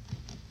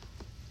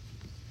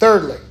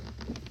 Thirdly,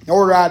 in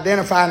order to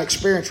identify and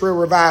experience real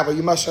revival,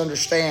 you must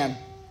understand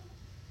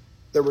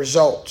the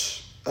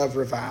results of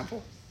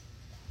revival.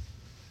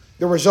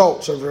 The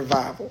results of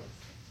revival.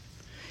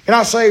 Can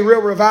I say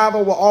real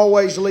revival will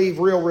always leave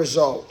real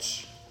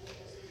results?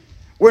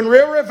 When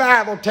real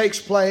revival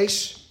takes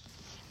place,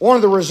 one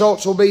of the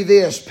results will be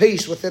this: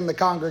 peace within the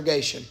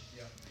congregation.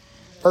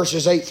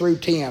 Verses 8 through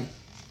 10.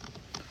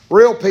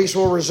 Real peace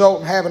will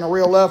result in having a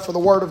real love for the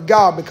Word of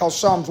God, because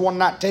Psalms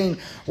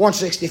 119,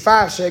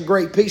 165 said,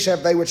 great peace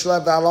have they which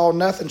love thy law,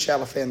 nothing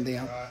shall offend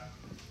them.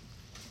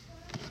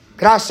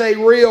 Can I say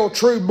real,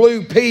 true,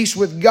 blue peace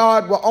with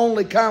God will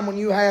only come when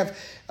you have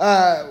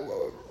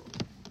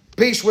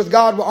peace with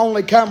God will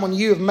only come when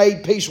you have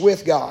made peace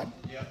with God.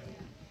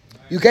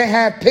 You can't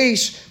have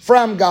peace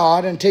from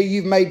God until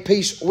you've made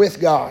peace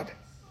with God.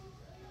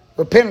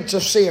 Repentance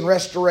of sin,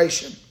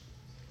 restoration,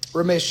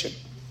 remission.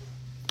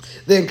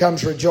 Then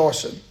comes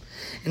rejoicing.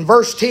 In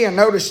verse 10,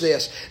 notice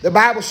this. The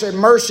Bible said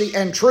mercy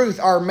and truth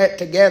are met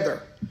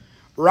together.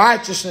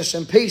 Righteousness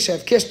and peace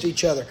have kissed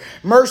each other.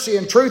 Mercy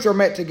and truth are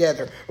met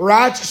together.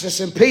 Righteousness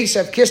and peace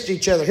have kissed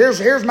each other.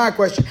 Here's my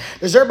question.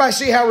 Does everybody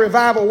see how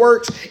revival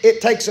works? It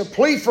takes a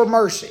plea for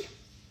mercy.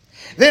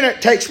 Then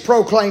it takes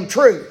proclaimed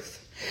truth.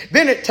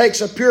 Then it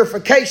takes a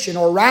purification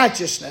or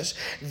righteousness.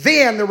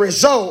 Then the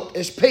result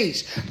is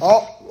peace.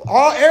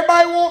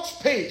 Everybody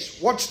wants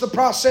peace. What's the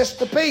process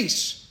to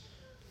peace?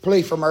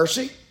 Plea for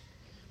mercy,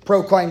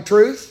 proclaim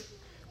truth,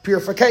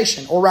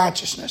 purification or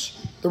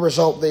righteousness. The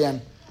result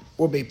then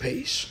will be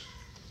peace.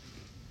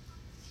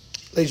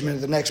 Leads me to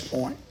the next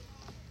point.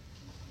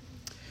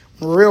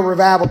 When real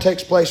revival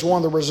takes place,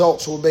 one of the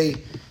results will be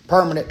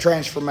permanent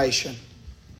transformation.